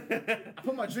 right? I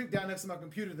put my drink down next to my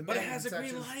computer. But it has a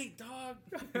green light, dog.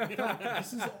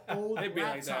 This is an old It'd be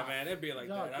laptop. like that, man. It'd be like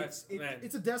that.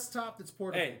 It's a desktop that's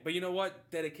portable. Hey, but you know what?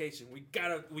 Dedication. We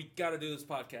gotta do this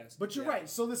podcast. But you're right.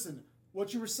 So listen.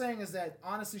 What you were saying is that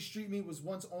honestly, Street Meet was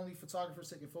once only photographers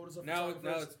taking photos of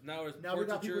photographers. Now we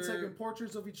got people taking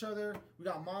portraits of each other. We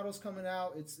got models coming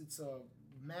out. It's a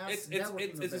mass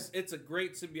networking event. It's a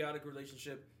great symbiotic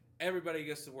relationship. Everybody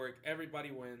gets to work.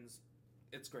 Everybody wins.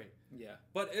 It's great. Yeah.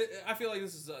 But I feel like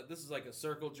this is like a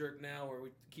circle jerk now, where we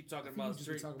keep talking about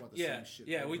street. Talk about the same shit.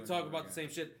 Yeah, we talk about the same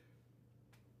shit.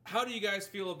 How do you guys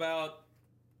feel about?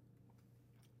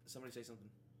 Somebody say something.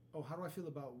 Oh, how do I feel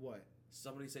about what?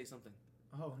 Somebody say something.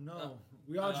 Oh, no.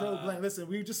 We all drove blank. Listen,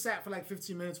 we just sat for like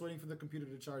 15 minutes waiting for the computer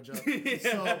to charge up. So,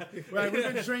 right,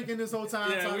 we've been drinking this whole time.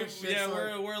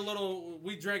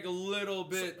 We drank a little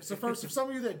bit. So for some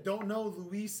of you that don't know,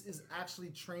 Luis is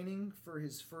actually training for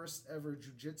his first ever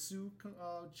jiu-jitsu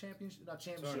championship, not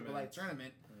championship, but like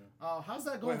tournament. Yeah. How's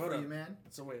that going for you, man?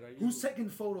 So wait, who's taking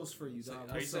photos for you, dog?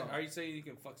 Are you saying you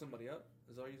can fuck somebody up?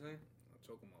 Is that what you're saying? I'll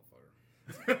choke him off.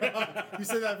 You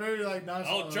said that very like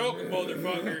nonchalant. I'll choke a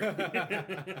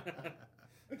motherfucker.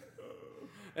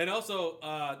 And also,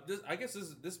 I guess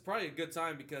this is probably a good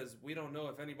time because we don't know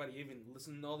if anybody even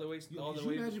listened all the way. Yo, could you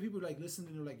imagine people like listening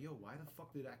and they're like, "Yo, why the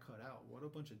fuck did that cut out? What a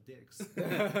bunch of dicks."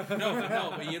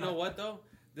 No, but you know what though?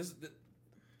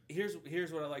 Here's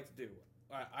what I like to do.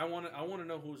 I want to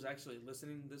know who's actually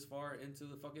listening this far into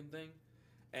the fucking thing,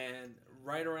 and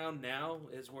right around now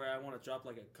is where I want to drop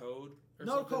like a code.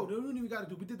 No code. We don't even got to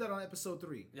do. We did that on episode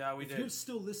 3. Yeah, we did. If you're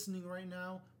still listening right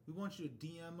now, we want you to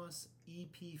DM us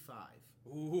EP5.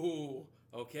 Ooh,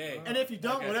 okay. And if you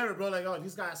don't, whatever, bro. Like, oh,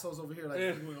 these guys assholes over here, like,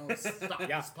 we're gonna stop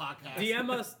this podcast. DM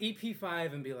us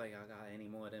EP5 and be like, I got any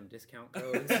more of them discount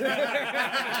codes?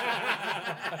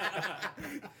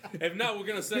 If not, we're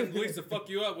gonna send Luis to fuck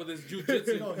you up with his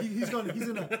jujitsu. No, he's gonna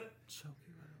choke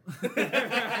you out.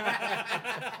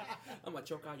 I'm gonna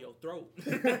choke out your throat.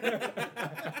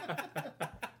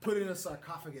 Put it in a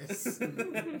sarcophagus.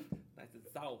 That's the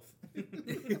South.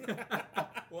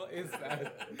 What is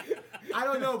that? I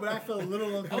don't know, but I feel a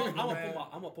little uncomfortable.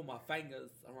 I'm gonna put my fingers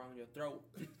around your throat.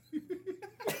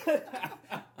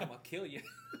 I'm gonna kill you.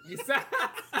 You sound...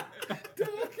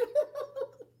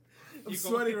 I'm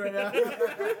sweating right now.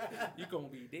 You're gonna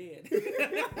be dead.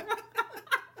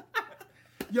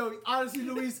 Yo, honestly,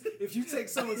 Luis, if you take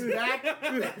someone's back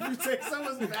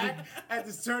at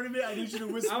this tournament, I need you to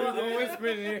whisper. I'm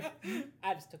whispering in here.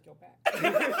 I just took your back.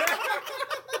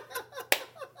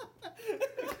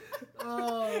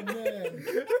 Oh man.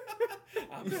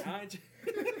 I'm behind you.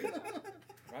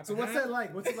 So what's that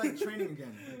like? What's it like training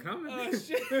again? Coming. Oh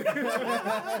shit.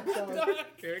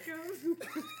 Here it comes.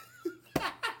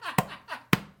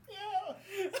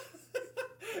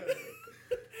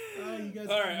 Oh, you guys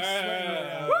All are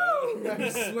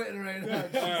right. sweating right now.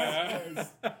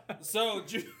 Jesus Christ. So,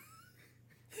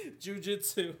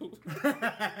 jujitsu.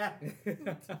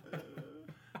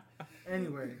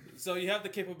 Anyway. So you have the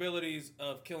capabilities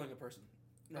of killing a person.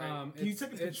 Right. Can you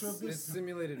take a picture of this? It's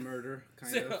simulated murder,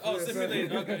 kind of. Oh,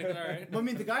 simulated. Okay, all right. But I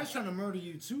mean, the guy's trying to murder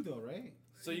you too, though, right?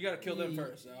 So you got to kill them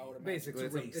first. I would imagine. Basically,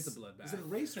 It's a race. it's a bloodbath. Is it a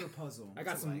race or a puzzle? I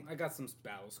got some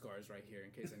battle scars right here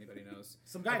in case anybody knows.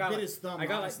 Some guy bit his thumb,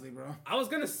 honestly, bro. I was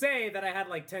gonna say that I had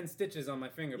like 10 stitches on my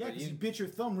finger, Yeah, but because you bit your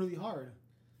thumb really hard.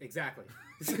 Exactly.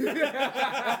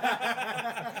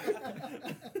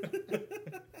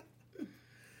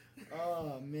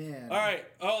 Oh man. All right,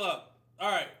 hold up.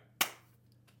 All right.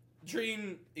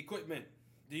 Dream equipment.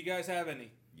 Do you guys have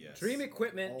any? Yes. Dream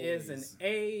equipment is an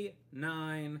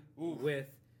A9 with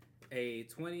a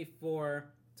 24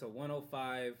 to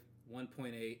 105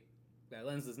 1.8. That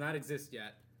lens does not exist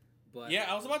yet, but Yeah,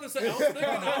 I was about to say.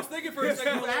 I was thinking for a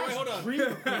second. Wait, hold on. Dream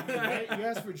equipment, right? You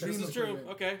asked for dream This is true. equipment.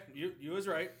 Okay, you was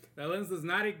right. that lens does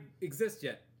not exist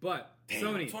yet. But Damn,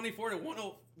 Sony, 24 to 10.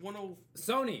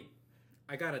 Sony,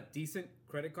 I got a decent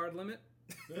credit card limit.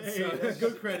 Hey, that's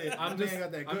good credit. I'm Man just,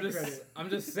 got that I'm good just, credit. I'm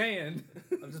just saying.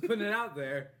 I'm just putting it out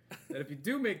there that if you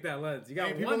do make that lens, you got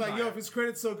Hey, people one. are like, yo, buyer. if his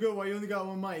credit's so good, why you only got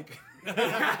one mic?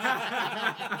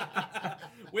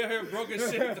 We out here broke as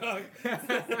shit, dog.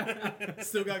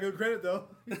 Still got good credit though.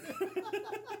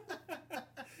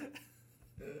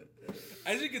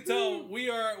 As you can tell, we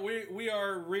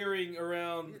are rearing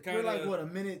around kind We're of like what, a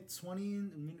minute 20, a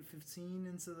minute 15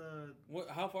 into the.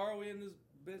 How far are we in this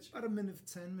bitch? About a minute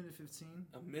 10, minute 15.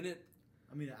 A minute.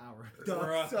 I mean an hour.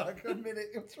 Bruh. Dog, a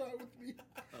minute. What's wrong with me?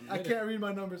 I can't read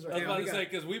my numbers I right was now. about to say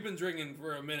because we've been drinking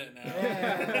for a minute now.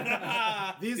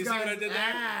 Yeah. These You guys. see what I did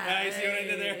there? You see what I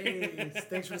did there? Hey,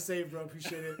 thanks for the save, bro.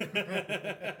 Appreciate it.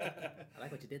 I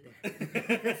like what you did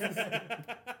there.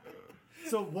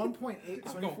 So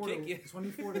 1.8, 24 kick you. to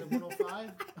 24 to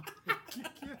 105.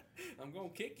 I'm gonna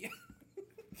kick you.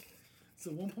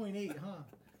 So 1.8, huh?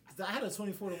 'Cause I had a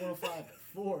 24 to 105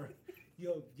 before.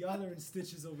 Yo, y'all are in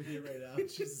stitches over here right now.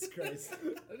 Jesus Christ.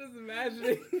 I'm just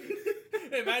imagining.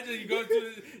 Imagine you go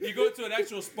to an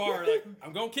actual spar like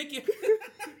I'm gonna kick you.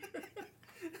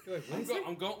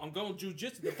 I'm going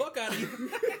jujitsu the fuck out of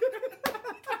you.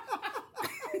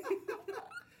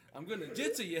 I'm gonna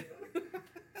jitsu you.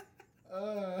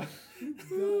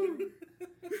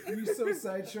 Dude, you're so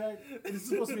sidetracked. This is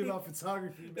supposed to be about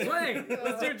photography, man. Play.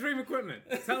 Let's do dream equipment.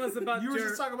 Tell us about You were your.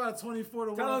 just talking about a 24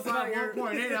 to Tell us 105, about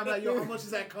your- 1.8. I'm like, yo, how much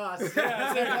does that cost? No, I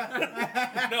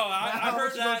How heard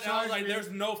much you gonna that. And I was charge like, me? there's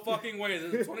no fucking way.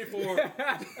 This is 24.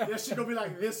 That shit gonna be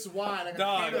like this wide. Like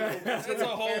Dog, a cantaloupe. that's a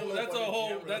whole. That's a on whole.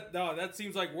 camera. That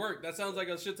seems like work. That sounds like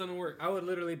a shit ton of work. I would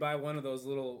literally buy one of those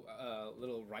little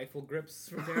rifle grips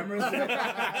for cameras.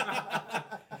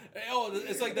 Oh,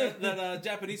 it's like that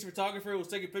Japanese photographer who was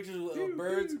taking pictures of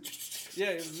birds.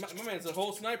 Yeah, my man's a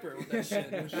whole sniper with that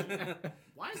shit.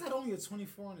 Why is that only a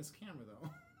 24 on his camera though?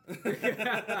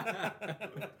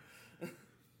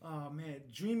 Oh man,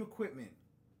 dream equipment.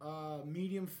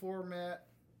 Medium format.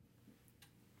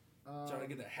 Trying to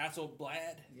get the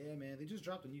Hasselblad. Yeah, man. They just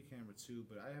dropped a new camera too,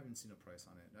 but I haven't seen a price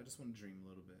on it. I just want to dream a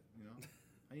little bit, you know?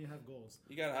 I need to have goals.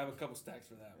 You gotta have a couple stacks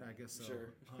for that one. I guess so.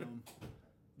 Sure.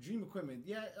 Dream equipment.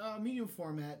 Yeah, medium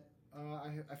format.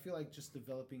 I feel like just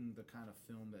developing the kind of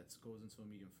film that goes into a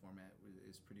medium format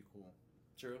is pretty cool.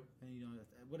 True. And you know,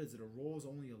 what is it? A roll is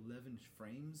only 11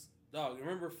 frames. Dog, you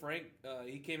remember Frank?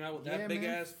 He came out with that big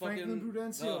ass Franklin fucking.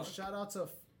 Prudencio. Shout out to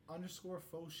 _Fauchamp.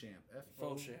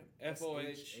 Fauchamp.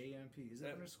 FOHAMP. Is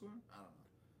it underscore? I don't know.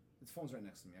 His phone's right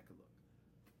next to me. I could look.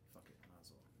 Fuck it. Might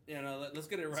as well. Yeah, no. Let's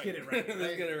get it right. Let's get it right.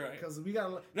 Let's get it right. Because we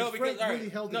got. No, because all right. really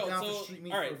held it down for Street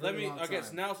Meet. All right, for a very long I guess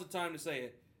time. now's the time to say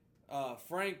it.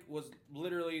 Frank was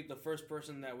literally the first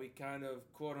person that we kind of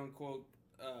quote unquote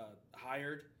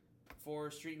hired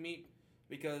for Street Meet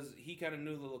because he kind of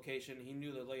knew the location, he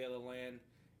knew the lay of the land,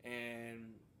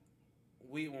 and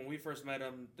when we first met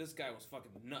him, this guy was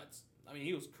fucking nuts. I mean,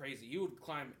 he was crazy. He would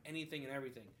climb anything and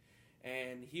everything,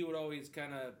 and he would always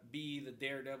kind of be the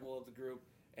daredevil of the group.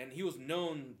 And he was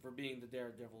known for being the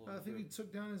daredevil of the group. I think he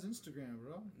took down his Instagram,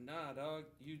 bro. Nah, dog.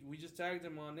 We just tagged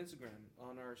him on Instagram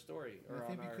on our story. I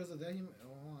think because of that, hold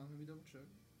on, let me double check.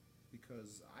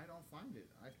 Because I don't find it.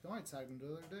 I thought I tagged him the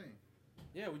other day.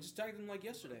 Yeah, we just tagged him like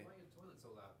yesterday. Why your toilet so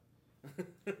loud?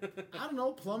 I don't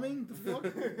know, plumbing. The fuck?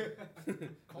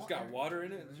 It's got water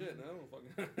in it. Shit, no,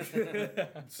 fucking.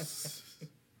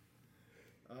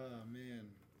 Oh man.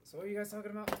 So what are you guys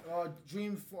talking about?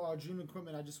 Dream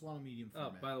equipment. I just want a medium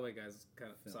format. Oh, by the way, guys,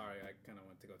 Film. sorry, I kind of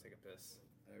went to go take a piss.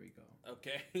 There we go.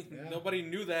 Okay. Yeah. Nobody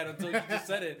knew that until you just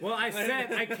said it. Well, I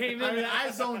said I came in. I mean,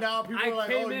 I zoned out. People were like,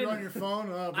 "Oh, you're on your phone."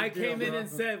 Oh, I big deal, came in bro. and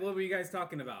said, "What were you guys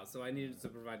talking about?" So I needed to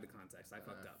provide the context. I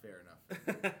fucked up. Fair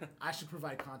enough. I should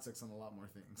provide context on a lot more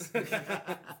things.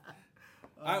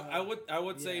 I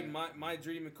would say yeah. my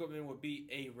dream equipment would be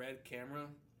a red camera,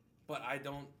 but I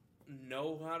don't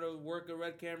know how to work a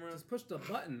red camera. Just push the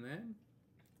button, man.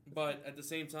 But at the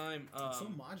same time, It's so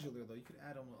modular though. You could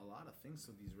add on a lot of things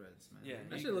to these reds, man. Yeah.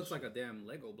 That shit looks like a damn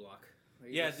Lego block.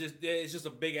 Like, yeah, it's just a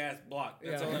big ass block.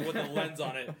 That's Yeah. all with a lens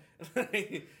on it.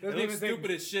 It Doesn't looks even take-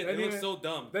 stupid as shit. It doesn't looks even- so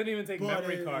dumb. Doesn't even take But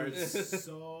memory it cards. is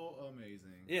so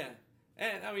amazing. Yeah,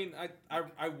 and I mean,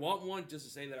 I want one just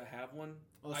to say that I have one.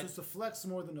 Oh, so it's the flex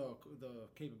more than the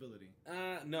capability.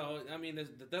 No, I mean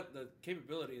the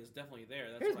capability is definitely there.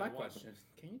 That's Here's what my I want. question: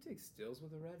 can you take stills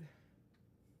with a red?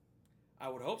 I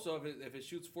would hope so. If it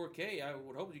shoots 4K, I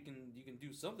would hope you can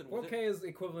do something with 4K is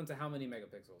equivalent to how many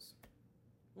megapixels?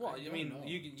 Well, I mean, don't know,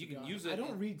 you to can be use honest. it. I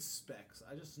don't read specs.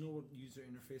 I just know what user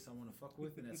interface I want to fuck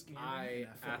with, and that's Canon, I and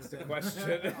fuck asked with a that.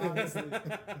 question. Honestly.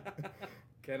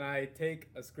 Can I take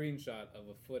a screenshot of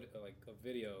a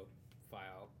video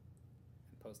file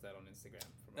and post that on Instagram?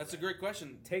 From That's a red? great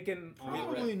question. Taken on a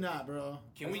Probably red. not, bro.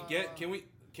 Can we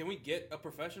get a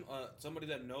professional, somebody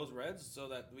that knows Reds, so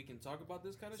that we can talk about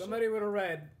this kind of Somebody with a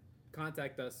red,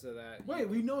 contact us so that. Wait,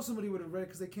 we know somebody would have read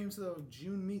because they came to the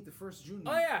June meet, the first June meet.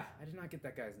 Oh yeah, I did not get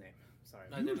that guy's name. Sorry.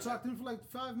 I You did were not. talking to him for like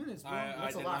 5 minutes, bro. I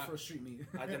That's a did lot not. for a street meet.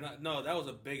 I did not. No, that was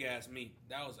a big ass meet.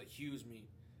 That was a huge meet.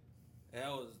 That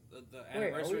was the Wait,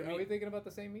 anniversary are we meet. thinking about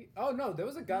the same meet? Oh no, there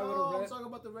was a guy with a No, I'm red. talking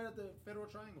about the red at the Federal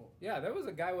Triangle. Yeah, there was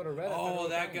a guy with a red. at Oh, Federal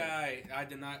that Triangle. guy. I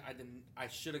didn't. I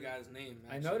should have got his name.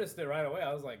 I actually. noticed it right away.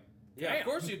 I was like, Yeah, damn. of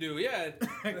course you do. Yeah.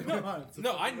 Come on. it's a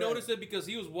No, I fucking noticed red. it because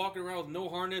he was walking around with no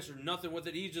harness or nothing with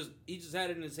it. He just had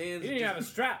it in his hands. He didn't even have a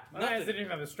strap. My Nothing. ass didn't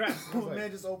even have a strap. I was Oh, like,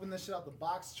 man just opened that shit out the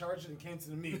box, charged it, and came to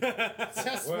the meet.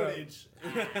 Test Well, footage.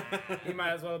 he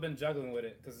might as well have been juggling with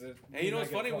it because. And you know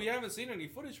what's funny? We haven't seen any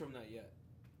footage from that yet.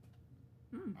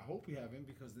 I hope we haven't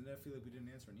because then I feel like we didn't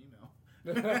answer an email.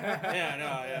 Yeah,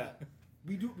 no, yeah.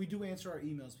 We do answer our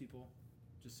emails, people.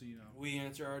 Just so you know. We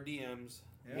answer our DMs.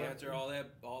 We Yeah. answer all that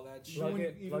shit. Even when-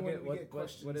 Plug even when it. we get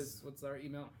questions. What's our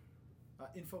email?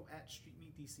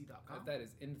 info@streetmeetdc.com. That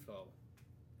is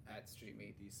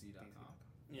info@streetmeetdc.com.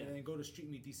 Yeah. And then go to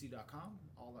streetmeetdc.com.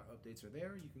 All our updates are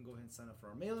there. You can go ahead and sign up for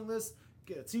our mailing list,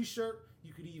 get a T-shirt.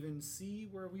 You could even see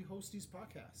where we host these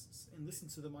podcasts and listen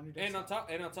to them on your And desktop.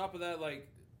 on top of that, like,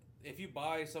 if you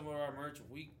buy some of our merch,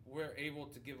 we're able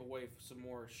to give away some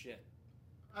more shit.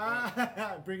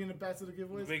 Bringing it back to the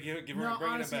giveaways. Bringing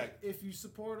honestly, it back. if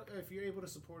you're able to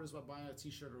support us by buying a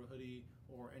T-shirt or a hoodie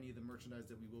or any of the merchandise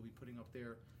that we will be putting up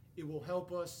there, it will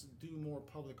help us do more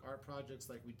public art projects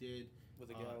like we did With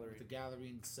the gallery.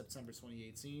 in September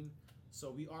 2018. So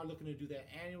we are looking to do that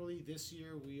annually. This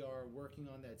year we are working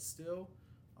on that still.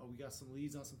 We got some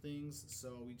leads on some things,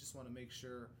 so we just want to make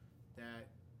sure that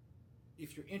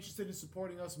if you're interested in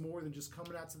supporting us more than just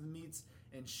coming out to the meets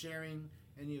and sharing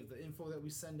any of the info that we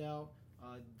send out,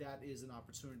 that is an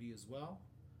opportunity as well.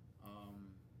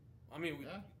 I mean,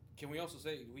 Yeah. can we also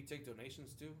say we take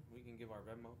donations too? We can give our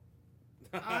Venmo.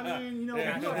 I mean,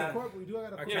 Yeah, we do have a corporate. We do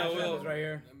have a Our corporate. cash we'll- is right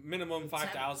here. Minimum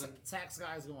 5,000. Tax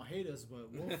guys gonna hate us,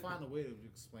 but we'll find a way to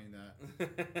explain that.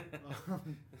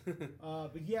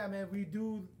 But yeah, man, we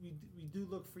do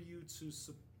look for you to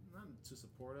not to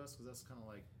support us, because that's kind of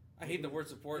like. I hate the word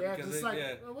support Yeah, because it's like,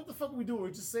 what the fuck are we doing? We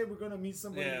just say we're gonna meet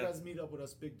somebody. Yeah. You guys meet up with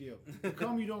us. Big deal. You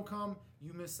come, you don't come,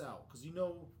 you miss out, because you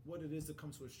know what it is to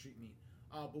come to a street meet.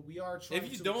 But we are trying.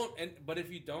 if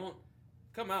you don't,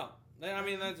 come out. I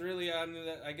mean, that's really.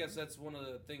 I guess that's one of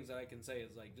the things that I can say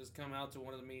is like, just come out to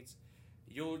one of the meets.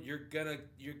 You're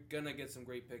gonna get some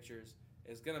great pictures.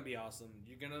 It's gonna be awesome.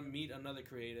 You're gonna meet another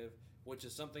creative, which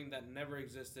is something that never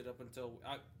existed up until.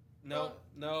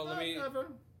 Let me.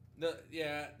 Never.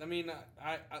 I mean,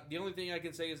 I the only thing I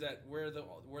can say is that we're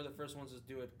the first ones to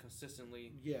do it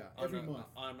consistently. Yeah, every month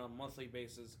on a monthly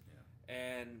basis,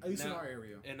 and at least now, in our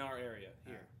area. In our area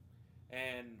here,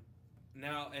 and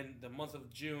now in the month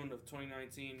of June of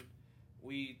 2019,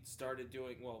 we started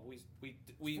doing well.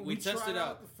 We tested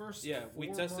out the first. we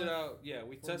tested out. Yeah,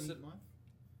 we tested. Month?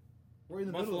 We're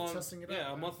in the middle of testing it out.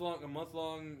 Yeah, a month long. A month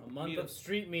meetup. of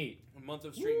street meet. A month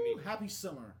of street Woo, meet. Happy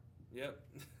summer. Yep.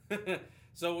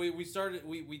 So we started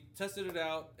we tested it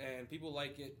out and people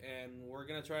like it and we're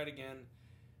gonna try it again.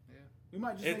 Yeah, we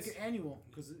might just make it annual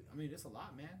because I mean it's a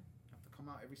lot, man. Have to come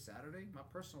out every Saturday. My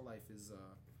personal life is.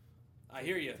 I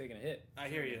hear you. Taking a hit. I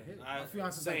hear you. My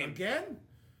fiance's like, Same. again?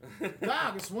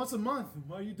 Dog, it's once a month.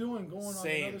 What are you doing? Going on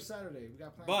Same. another Saturday. We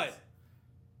got plans. But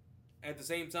at the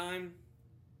same time,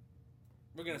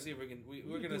 we're gonna see if we can.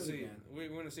 We're gonna do it see. again. We're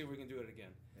gonna see if we can do it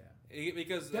again. Yeah.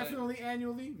 Because definitely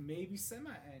annually, maybe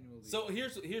semi-annually. So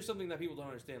here's something that people don't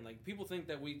understand. Like people think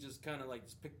that we just kind of like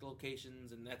just pick the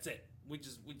locations and that's it. We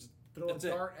just throw a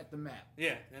dart at the map.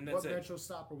 Yeah, and that's what it. metro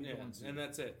stop are we going to? And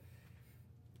that's it.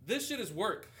 This shit is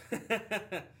work.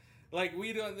 Like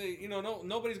we don't,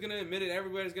 nobody's gonna admit it.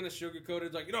 Everybody's gonna sugarcoat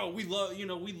it. It's like, we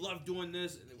love doing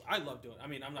this. I love doing. I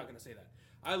mean, I'm not gonna say that.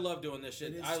 I love doing this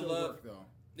shit. It is I still love. work, though.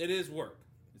 It is work.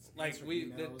 It's like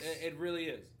it really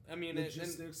is. I mean,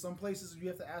 logistics. Some places you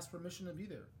have to ask permission to be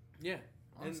there. Yeah.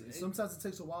 Honestly, and sometimes it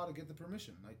takes a while to get the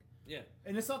permission. Like. Yeah.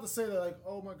 And it's not to say that like,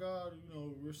 oh my God,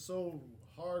 we're so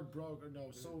hard broken,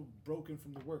 so broken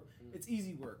from the work. It's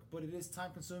easy work, but it is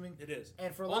time consuming. It is.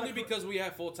 And for a lot because we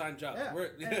have full-time jobs. Yeah.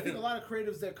 And I think a lot of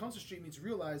creatives that come to street meets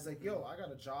realize like, yo, I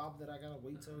got a job that I gotta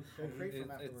wait to go create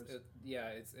from afterwards.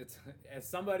 It's as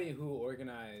somebody who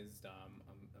organized a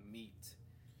meet.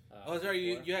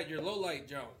 Sorry, you had your low light,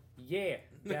 Joe. Yeah,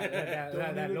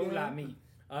 that low light meet.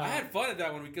 I had fun at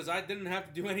that one because I didn't have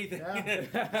to do anything. Yeah.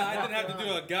 I didn't have to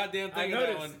do a goddamn thing at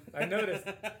that one. I noticed.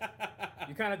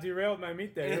 You kind of derailed my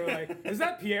meet there. You were like, is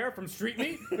that Pierre from Street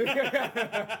Meet?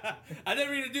 I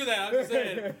didn't mean to do that. I'm just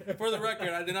saying, for the record,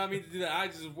 I did not mean to do that.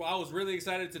 I was really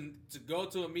excited to go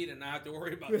to a meet and not have to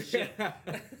worry about shit.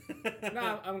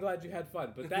 No, I'm glad you had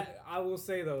fun. But that, I will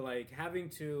say though, like having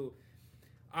to...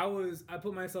 I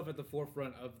put myself at the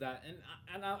forefront of that,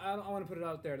 and I want to put it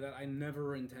out there that I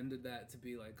never intended that to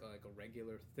be like a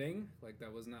regular thing. Like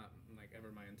that was not like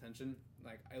ever my intention.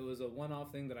 Like it was a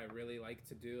one-off thing that I really like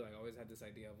to do. I always had this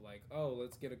idea of like, oh,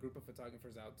 let's get a group of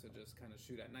photographers out to just kind of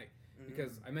shoot at night,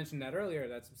 because I mentioned that earlier.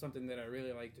 That's something that I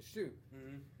really like to shoot,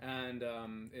 and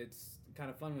it's kind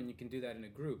of fun when you can do that in a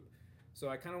group. So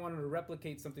I kind of wanted to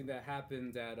replicate something that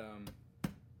happened at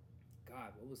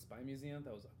God, what was Spy Museum?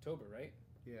 That was October, right?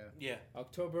 Yeah.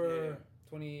 October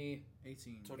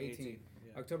 2018. 2018.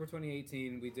 Yeah. October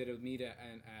 2018, we did a meet at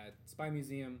Spy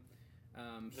Museum.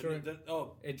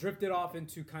 It drifted off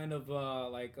into kind of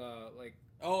like.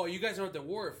 Oh, you guys are at the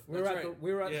wharf. We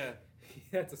were at. Yeah.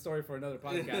 That's a story for another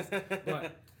podcast.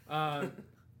 But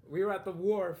we were at the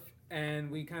wharf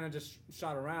and we kind of just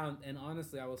shot around. And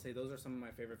honestly, I will say those are some of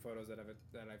my favorite photos that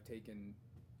I've taken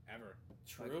ever.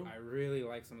 True. Like, I really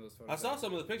like some of those photos. I saw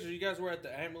some of the pictures. You guys were at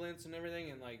the ambulance and everything,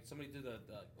 and like somebody did a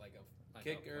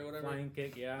kick or whatever. Flying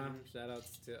kick, yeah. Shout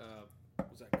outs to.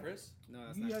 Was that Chris? No,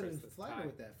 that's you not had Chris. a flyer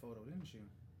with that photo, didn't you?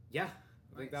 Yeah,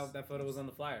 I think Nice. that photo was on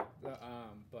the flyer. But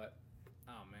oh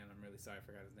man, I'm really sorry. I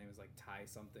forgot his name. It was like Ty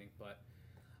something, but.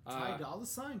 Ty Dolla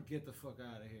 $ign, get the fuck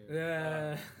out of here.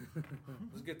 Yeah.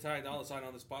 Let's get Ty Dolla $ign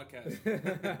on this podcast.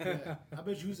 Yeah, I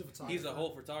bet you he's a photographer. He's a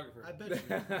whole photographer. I bet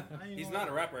you. He's not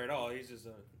a rapper at all. He's just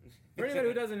a. For anybody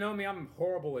who doesn't know me, I'm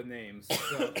horrible with names.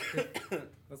 So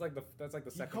that's like the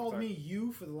second. You called me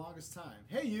you for the longest time.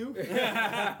 Hey you,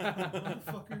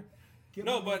 motherfucker.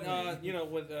 No, but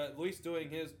with Luis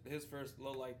doing his first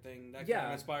low light thing, that kind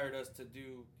of inspired us to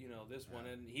do this one,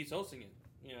 and he's hosting it.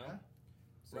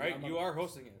 So right? You are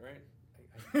hosting it,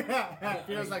 right?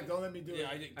 Feels like don't let me do it.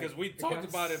 Yeah, because we talked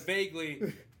about it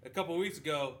vaguely, a couple weeks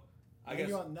ago. I guess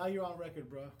now you're on record,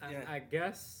 bro. I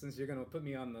guess since you're gonna put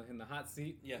me in the hot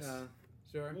seat. Yes.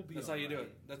 Sure. That's how you do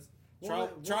it. That's We'll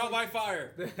trial by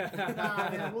fire.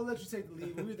 Nah, man, we'll let you take the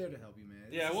lead. We're there to help you, man.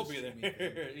 Yeah, we'll be there.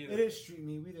 It is Street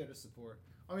Meet. We're there to support.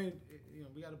 I mean,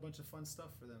 we got a bunch of fun stuff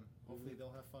for them. Hopefully,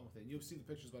 they'll have fun with it. You'll see the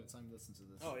pictures by the time you listen to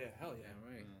this. Oh yeah, hell yeah. Yeah,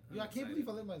 right. Yeah, I can't believe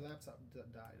I let my laptop die,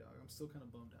 dog. I'm still kind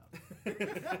of bummed out.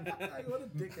 What a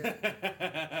dickhead.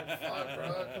 Fuck,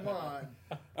 bro. Come on.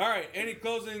 All right. Any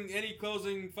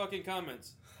closing fucking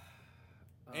comments?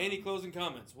 Any closing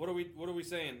comments? What are we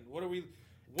saying? What are we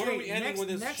ending with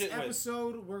this shit with? Next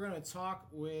episode, we're gonna talk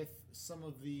with some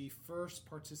of the first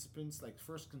participants, like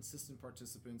first consistent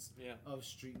participants of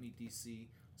Street Meet DC,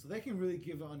 so they can really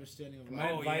give an understanding of. Am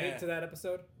I invited to that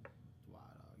episode? Wow,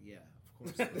 yeah,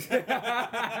 of course.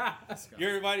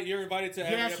 You're invited to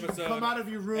every episode. Come out of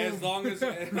your room as long as.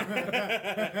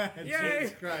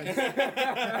 Jesus Christ.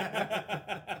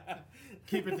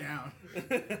 Keep it down.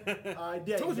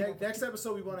 Next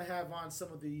episode, we want to have on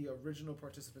some of the original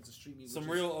participants of Street Meet. Some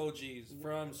real OGs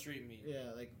from Street Meet.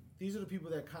 Yeah, like these are the people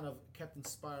that kind of kept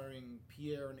inspiring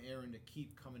Pierre and Aaron to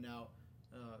keep coming out.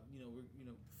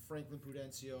 Franklin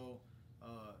Prudencio,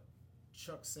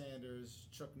 Chuck Sanders,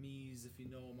 Chuck Mees, if you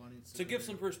know him on Instagram. To give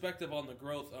some perspective on the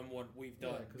growth on what we've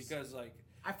done, because like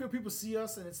I feel people see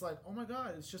us and it's like, oh my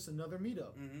god, it's just another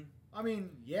meetup. Mm-hmm. I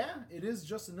mean, yeah, it is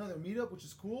just another meetup, which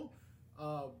is cool.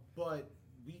 But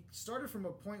we started from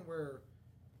a point where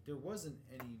there wasn't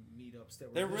any meetups that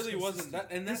were. There really wasn't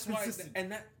that, and that's why, that's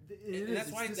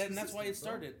why it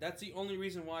started. Bro. That's the only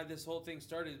reason why this whole thing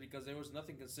started, because there was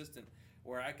nothing consistent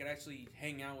where I could actually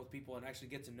hang out with people and actually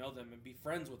get to know them and be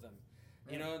friends with them.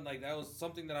 You know, and like that was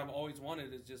something that I've always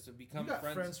wanted, is just to become you got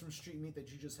friends. friends from Street Meet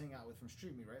that you just hang out with from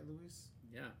Street Meet, right, Luis?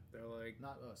 Yeah, they're like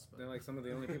not us. But. They're like some of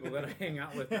the only people that I hang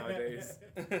out with nowadays.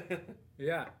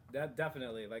 Yeah, that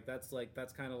definitely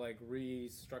that's kind of like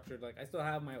restructured. Like I still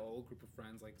have my old group of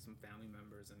friends, like some family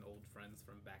members and old friends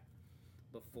from back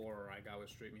before I got with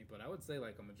Street Meet. But I would say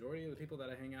like a majority of the people that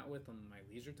I hang out with on my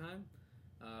leisure time,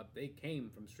 they came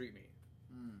from Street Meet.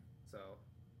 So.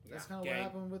 That's kind of what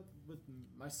happened with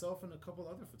myself and a couple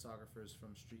other photographers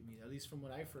from Street Meet, at least from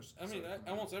when I first. I mean,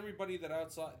 almost everybody that I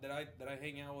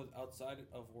hang out with outside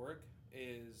of work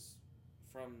is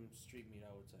from Street Meet,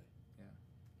 I would say. Yeah.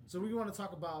 So we want to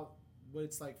talk about what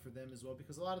it's like for them as well,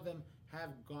 because a lot of them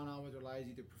have gone on with their lives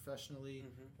either professionally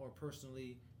or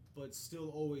personally, but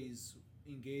still always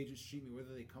engage with Street Meet,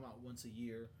 whether they come out once a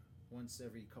year, once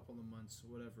every couple of months,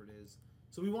 whatever it is.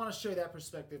 So we want to share that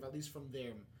perspective, at least from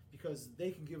them, because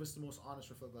they can give us the most honest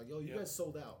reflect. Like, yo, you guys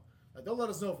sold out. Like, they'll let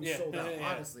us know if we sold out,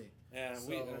 honestly. Yeah,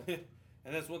 so, and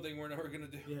that's one thing we're never going to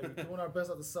do. Yeah, we're doing our best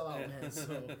not to sell out, man.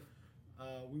 So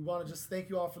we want to just thank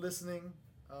you all for listening.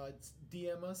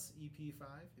 DM us, EP5,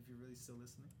 if you're really still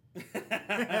listening. They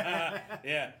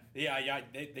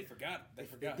forgot. They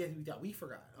forgot. We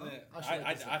forgot.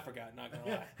 I forgot, not going to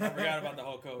lie. I forgot about the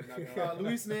whole code, not going to lie.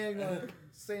 Luis, man, you want to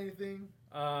say anything?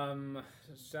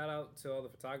 Shout out to all the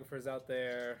photographers out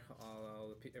there,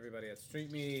 everybody at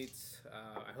Street Meet.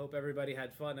 I hope everybody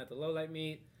had fun at the Lowlight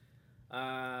Meet.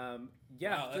 Wow,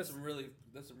 that's some really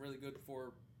good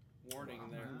forewarning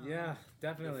there. Yeah,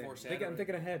 definitely. I'm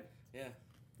thinking ahead. Yeah.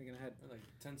 Thinking ahead. They're like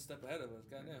 10 steps ahead of us,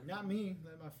 goddamn. Not me.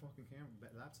 Let my fucking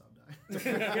laptop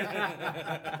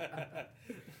die.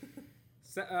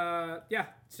 So,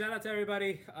 shout out to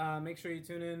everybody. Make sure you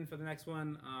tune in for the next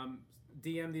one.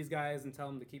 DM these guys and tell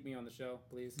them to keep me on the show,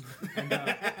 please.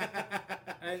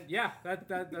 And yeah,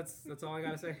 that's all I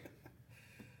gotta say.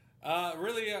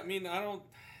 Really, I mean, I don't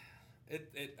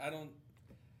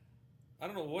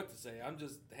know what to say. I'm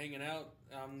just hanging out.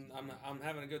 I'm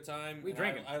having a good time. We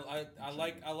drinking. I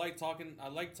like talking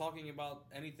about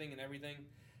anything and everything,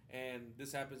 and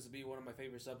this happens to be one of my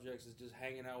favorite subjects. Is just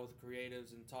hanging out with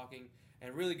creatives and talking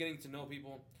and really getting to know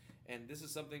people. And this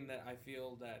is something that I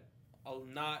feel that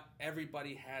not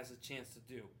everybody has a chance to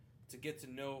do, to get to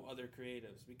know other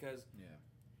creatives, because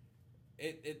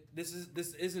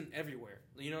this isn't everywhere.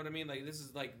 You know what I mean? Like, this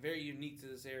is like very unique to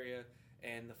this area.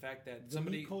 And the fact that the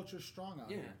meat culture is strong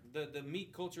out here. The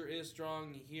meat culture is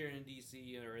strong here in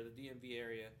DC or the DMV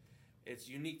area. It's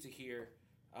unique to here,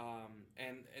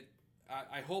 and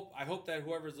I hope that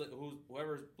whoever's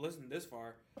listened this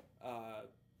far,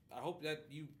 I hope that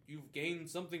you've gained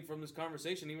something from this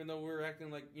conversation. Even though we're acting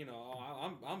like, you know,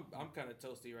 I'm kind of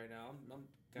toasty right now. I'm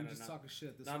kind of talking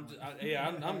shit. I'm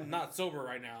not sober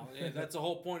right now. That's the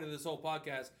whole point of this whole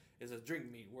podcast, is a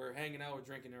drink meet. We're hanging out, we're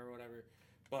drinking or whatever,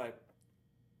 but.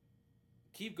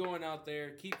 Keep going out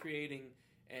there, keep creating,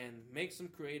 and make some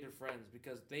creative friends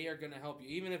because they are gonna help you.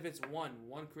 Even if it's one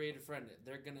creative friend,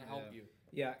 they're gonna help you.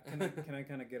 Yeah, can I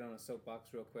kind of get on a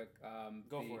soapbox real quick?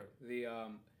 Go for it. The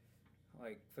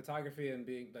like photography and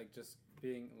being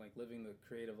living the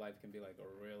creative life can be like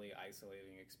a really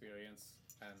isolating experience,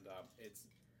 and it's.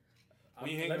 When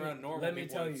you hang around normal let me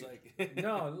people, tell it's you, like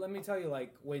no, let me tell you,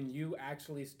 like when you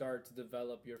actually start to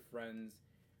develop your friends,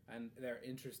 and they're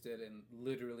interested in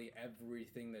literally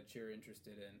everything that you're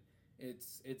interested in.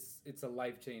 It's a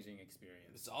life-changing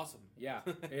experience. It's awesome. Yeah,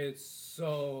 it's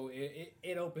so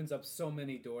it opens up so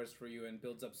many doors for you and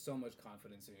builds up so much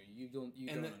confidence in you. You don't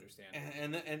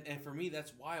understand. And for me,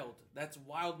 that's wild. That's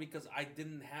wild because I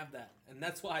didn't have that, and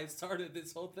that's why I started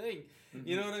this whole thing. Mm-hmm.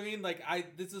 You know what I mean? Like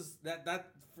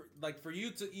for you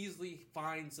to easily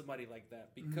find somebody like that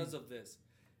because of this,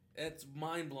 it's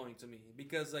mind blowing to me.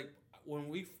 Because like when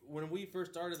we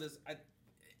first started this,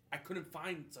 I couldn't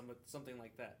find something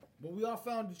like that. But we all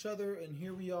found each other, and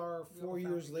here we are 4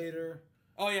 years later.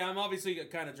 Oh, yeah, I'm obviously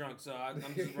kind of drunk, so I'm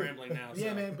just rambling now. So.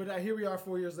 Yeah, man, but here we are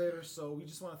 4 years later, so we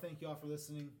just want to thank you all for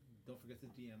listening. Don't forget to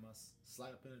DM us. Slide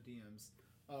up in the DMs.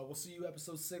 We'll see you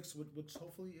episode 6, which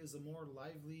hopefully is a more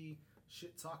lively,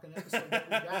 shit-talking episode that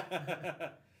we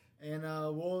got. And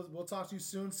we'll talk to you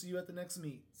soon. See you at the next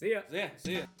meet. See ya. Yeah,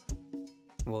 see ya.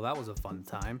 Well, that was a fun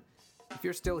time. If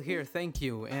you're still here, thank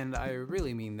you, and I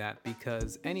really mean that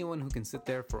because anyone who can sit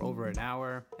there for over an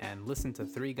hour and listen to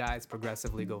three guys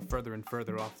progressively go further and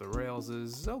further off the rails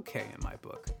is okay in my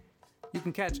book. You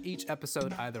can catch each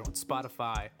episode either on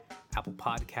Spotify, Apple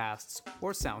Podcasts,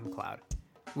 or SoundCloud.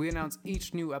 We announce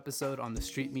each new episode on the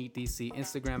DrinkMeet DC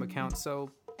Instagram account, so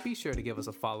be sure to give us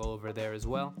a follow over there as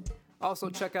well.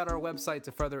 Also, check out our website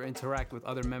to further interact with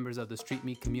other members of the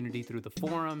DrinkMeet community through the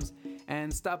forums,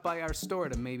 and stop by our store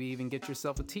to maybe even get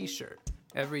yourself a t-shirt.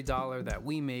 Every dollar that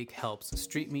we make helps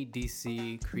DrinkMeet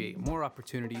DC create more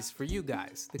opportunities for you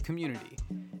guys, the community.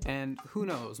 And who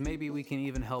knows, maybe we can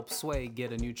even help Sway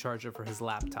get a new charger for his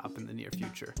laptop in the near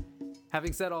future.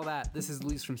 Having said all that, this is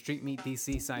Luis from DrinkMeet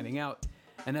DC signing out,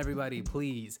 and everybody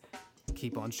please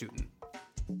keep on shooting.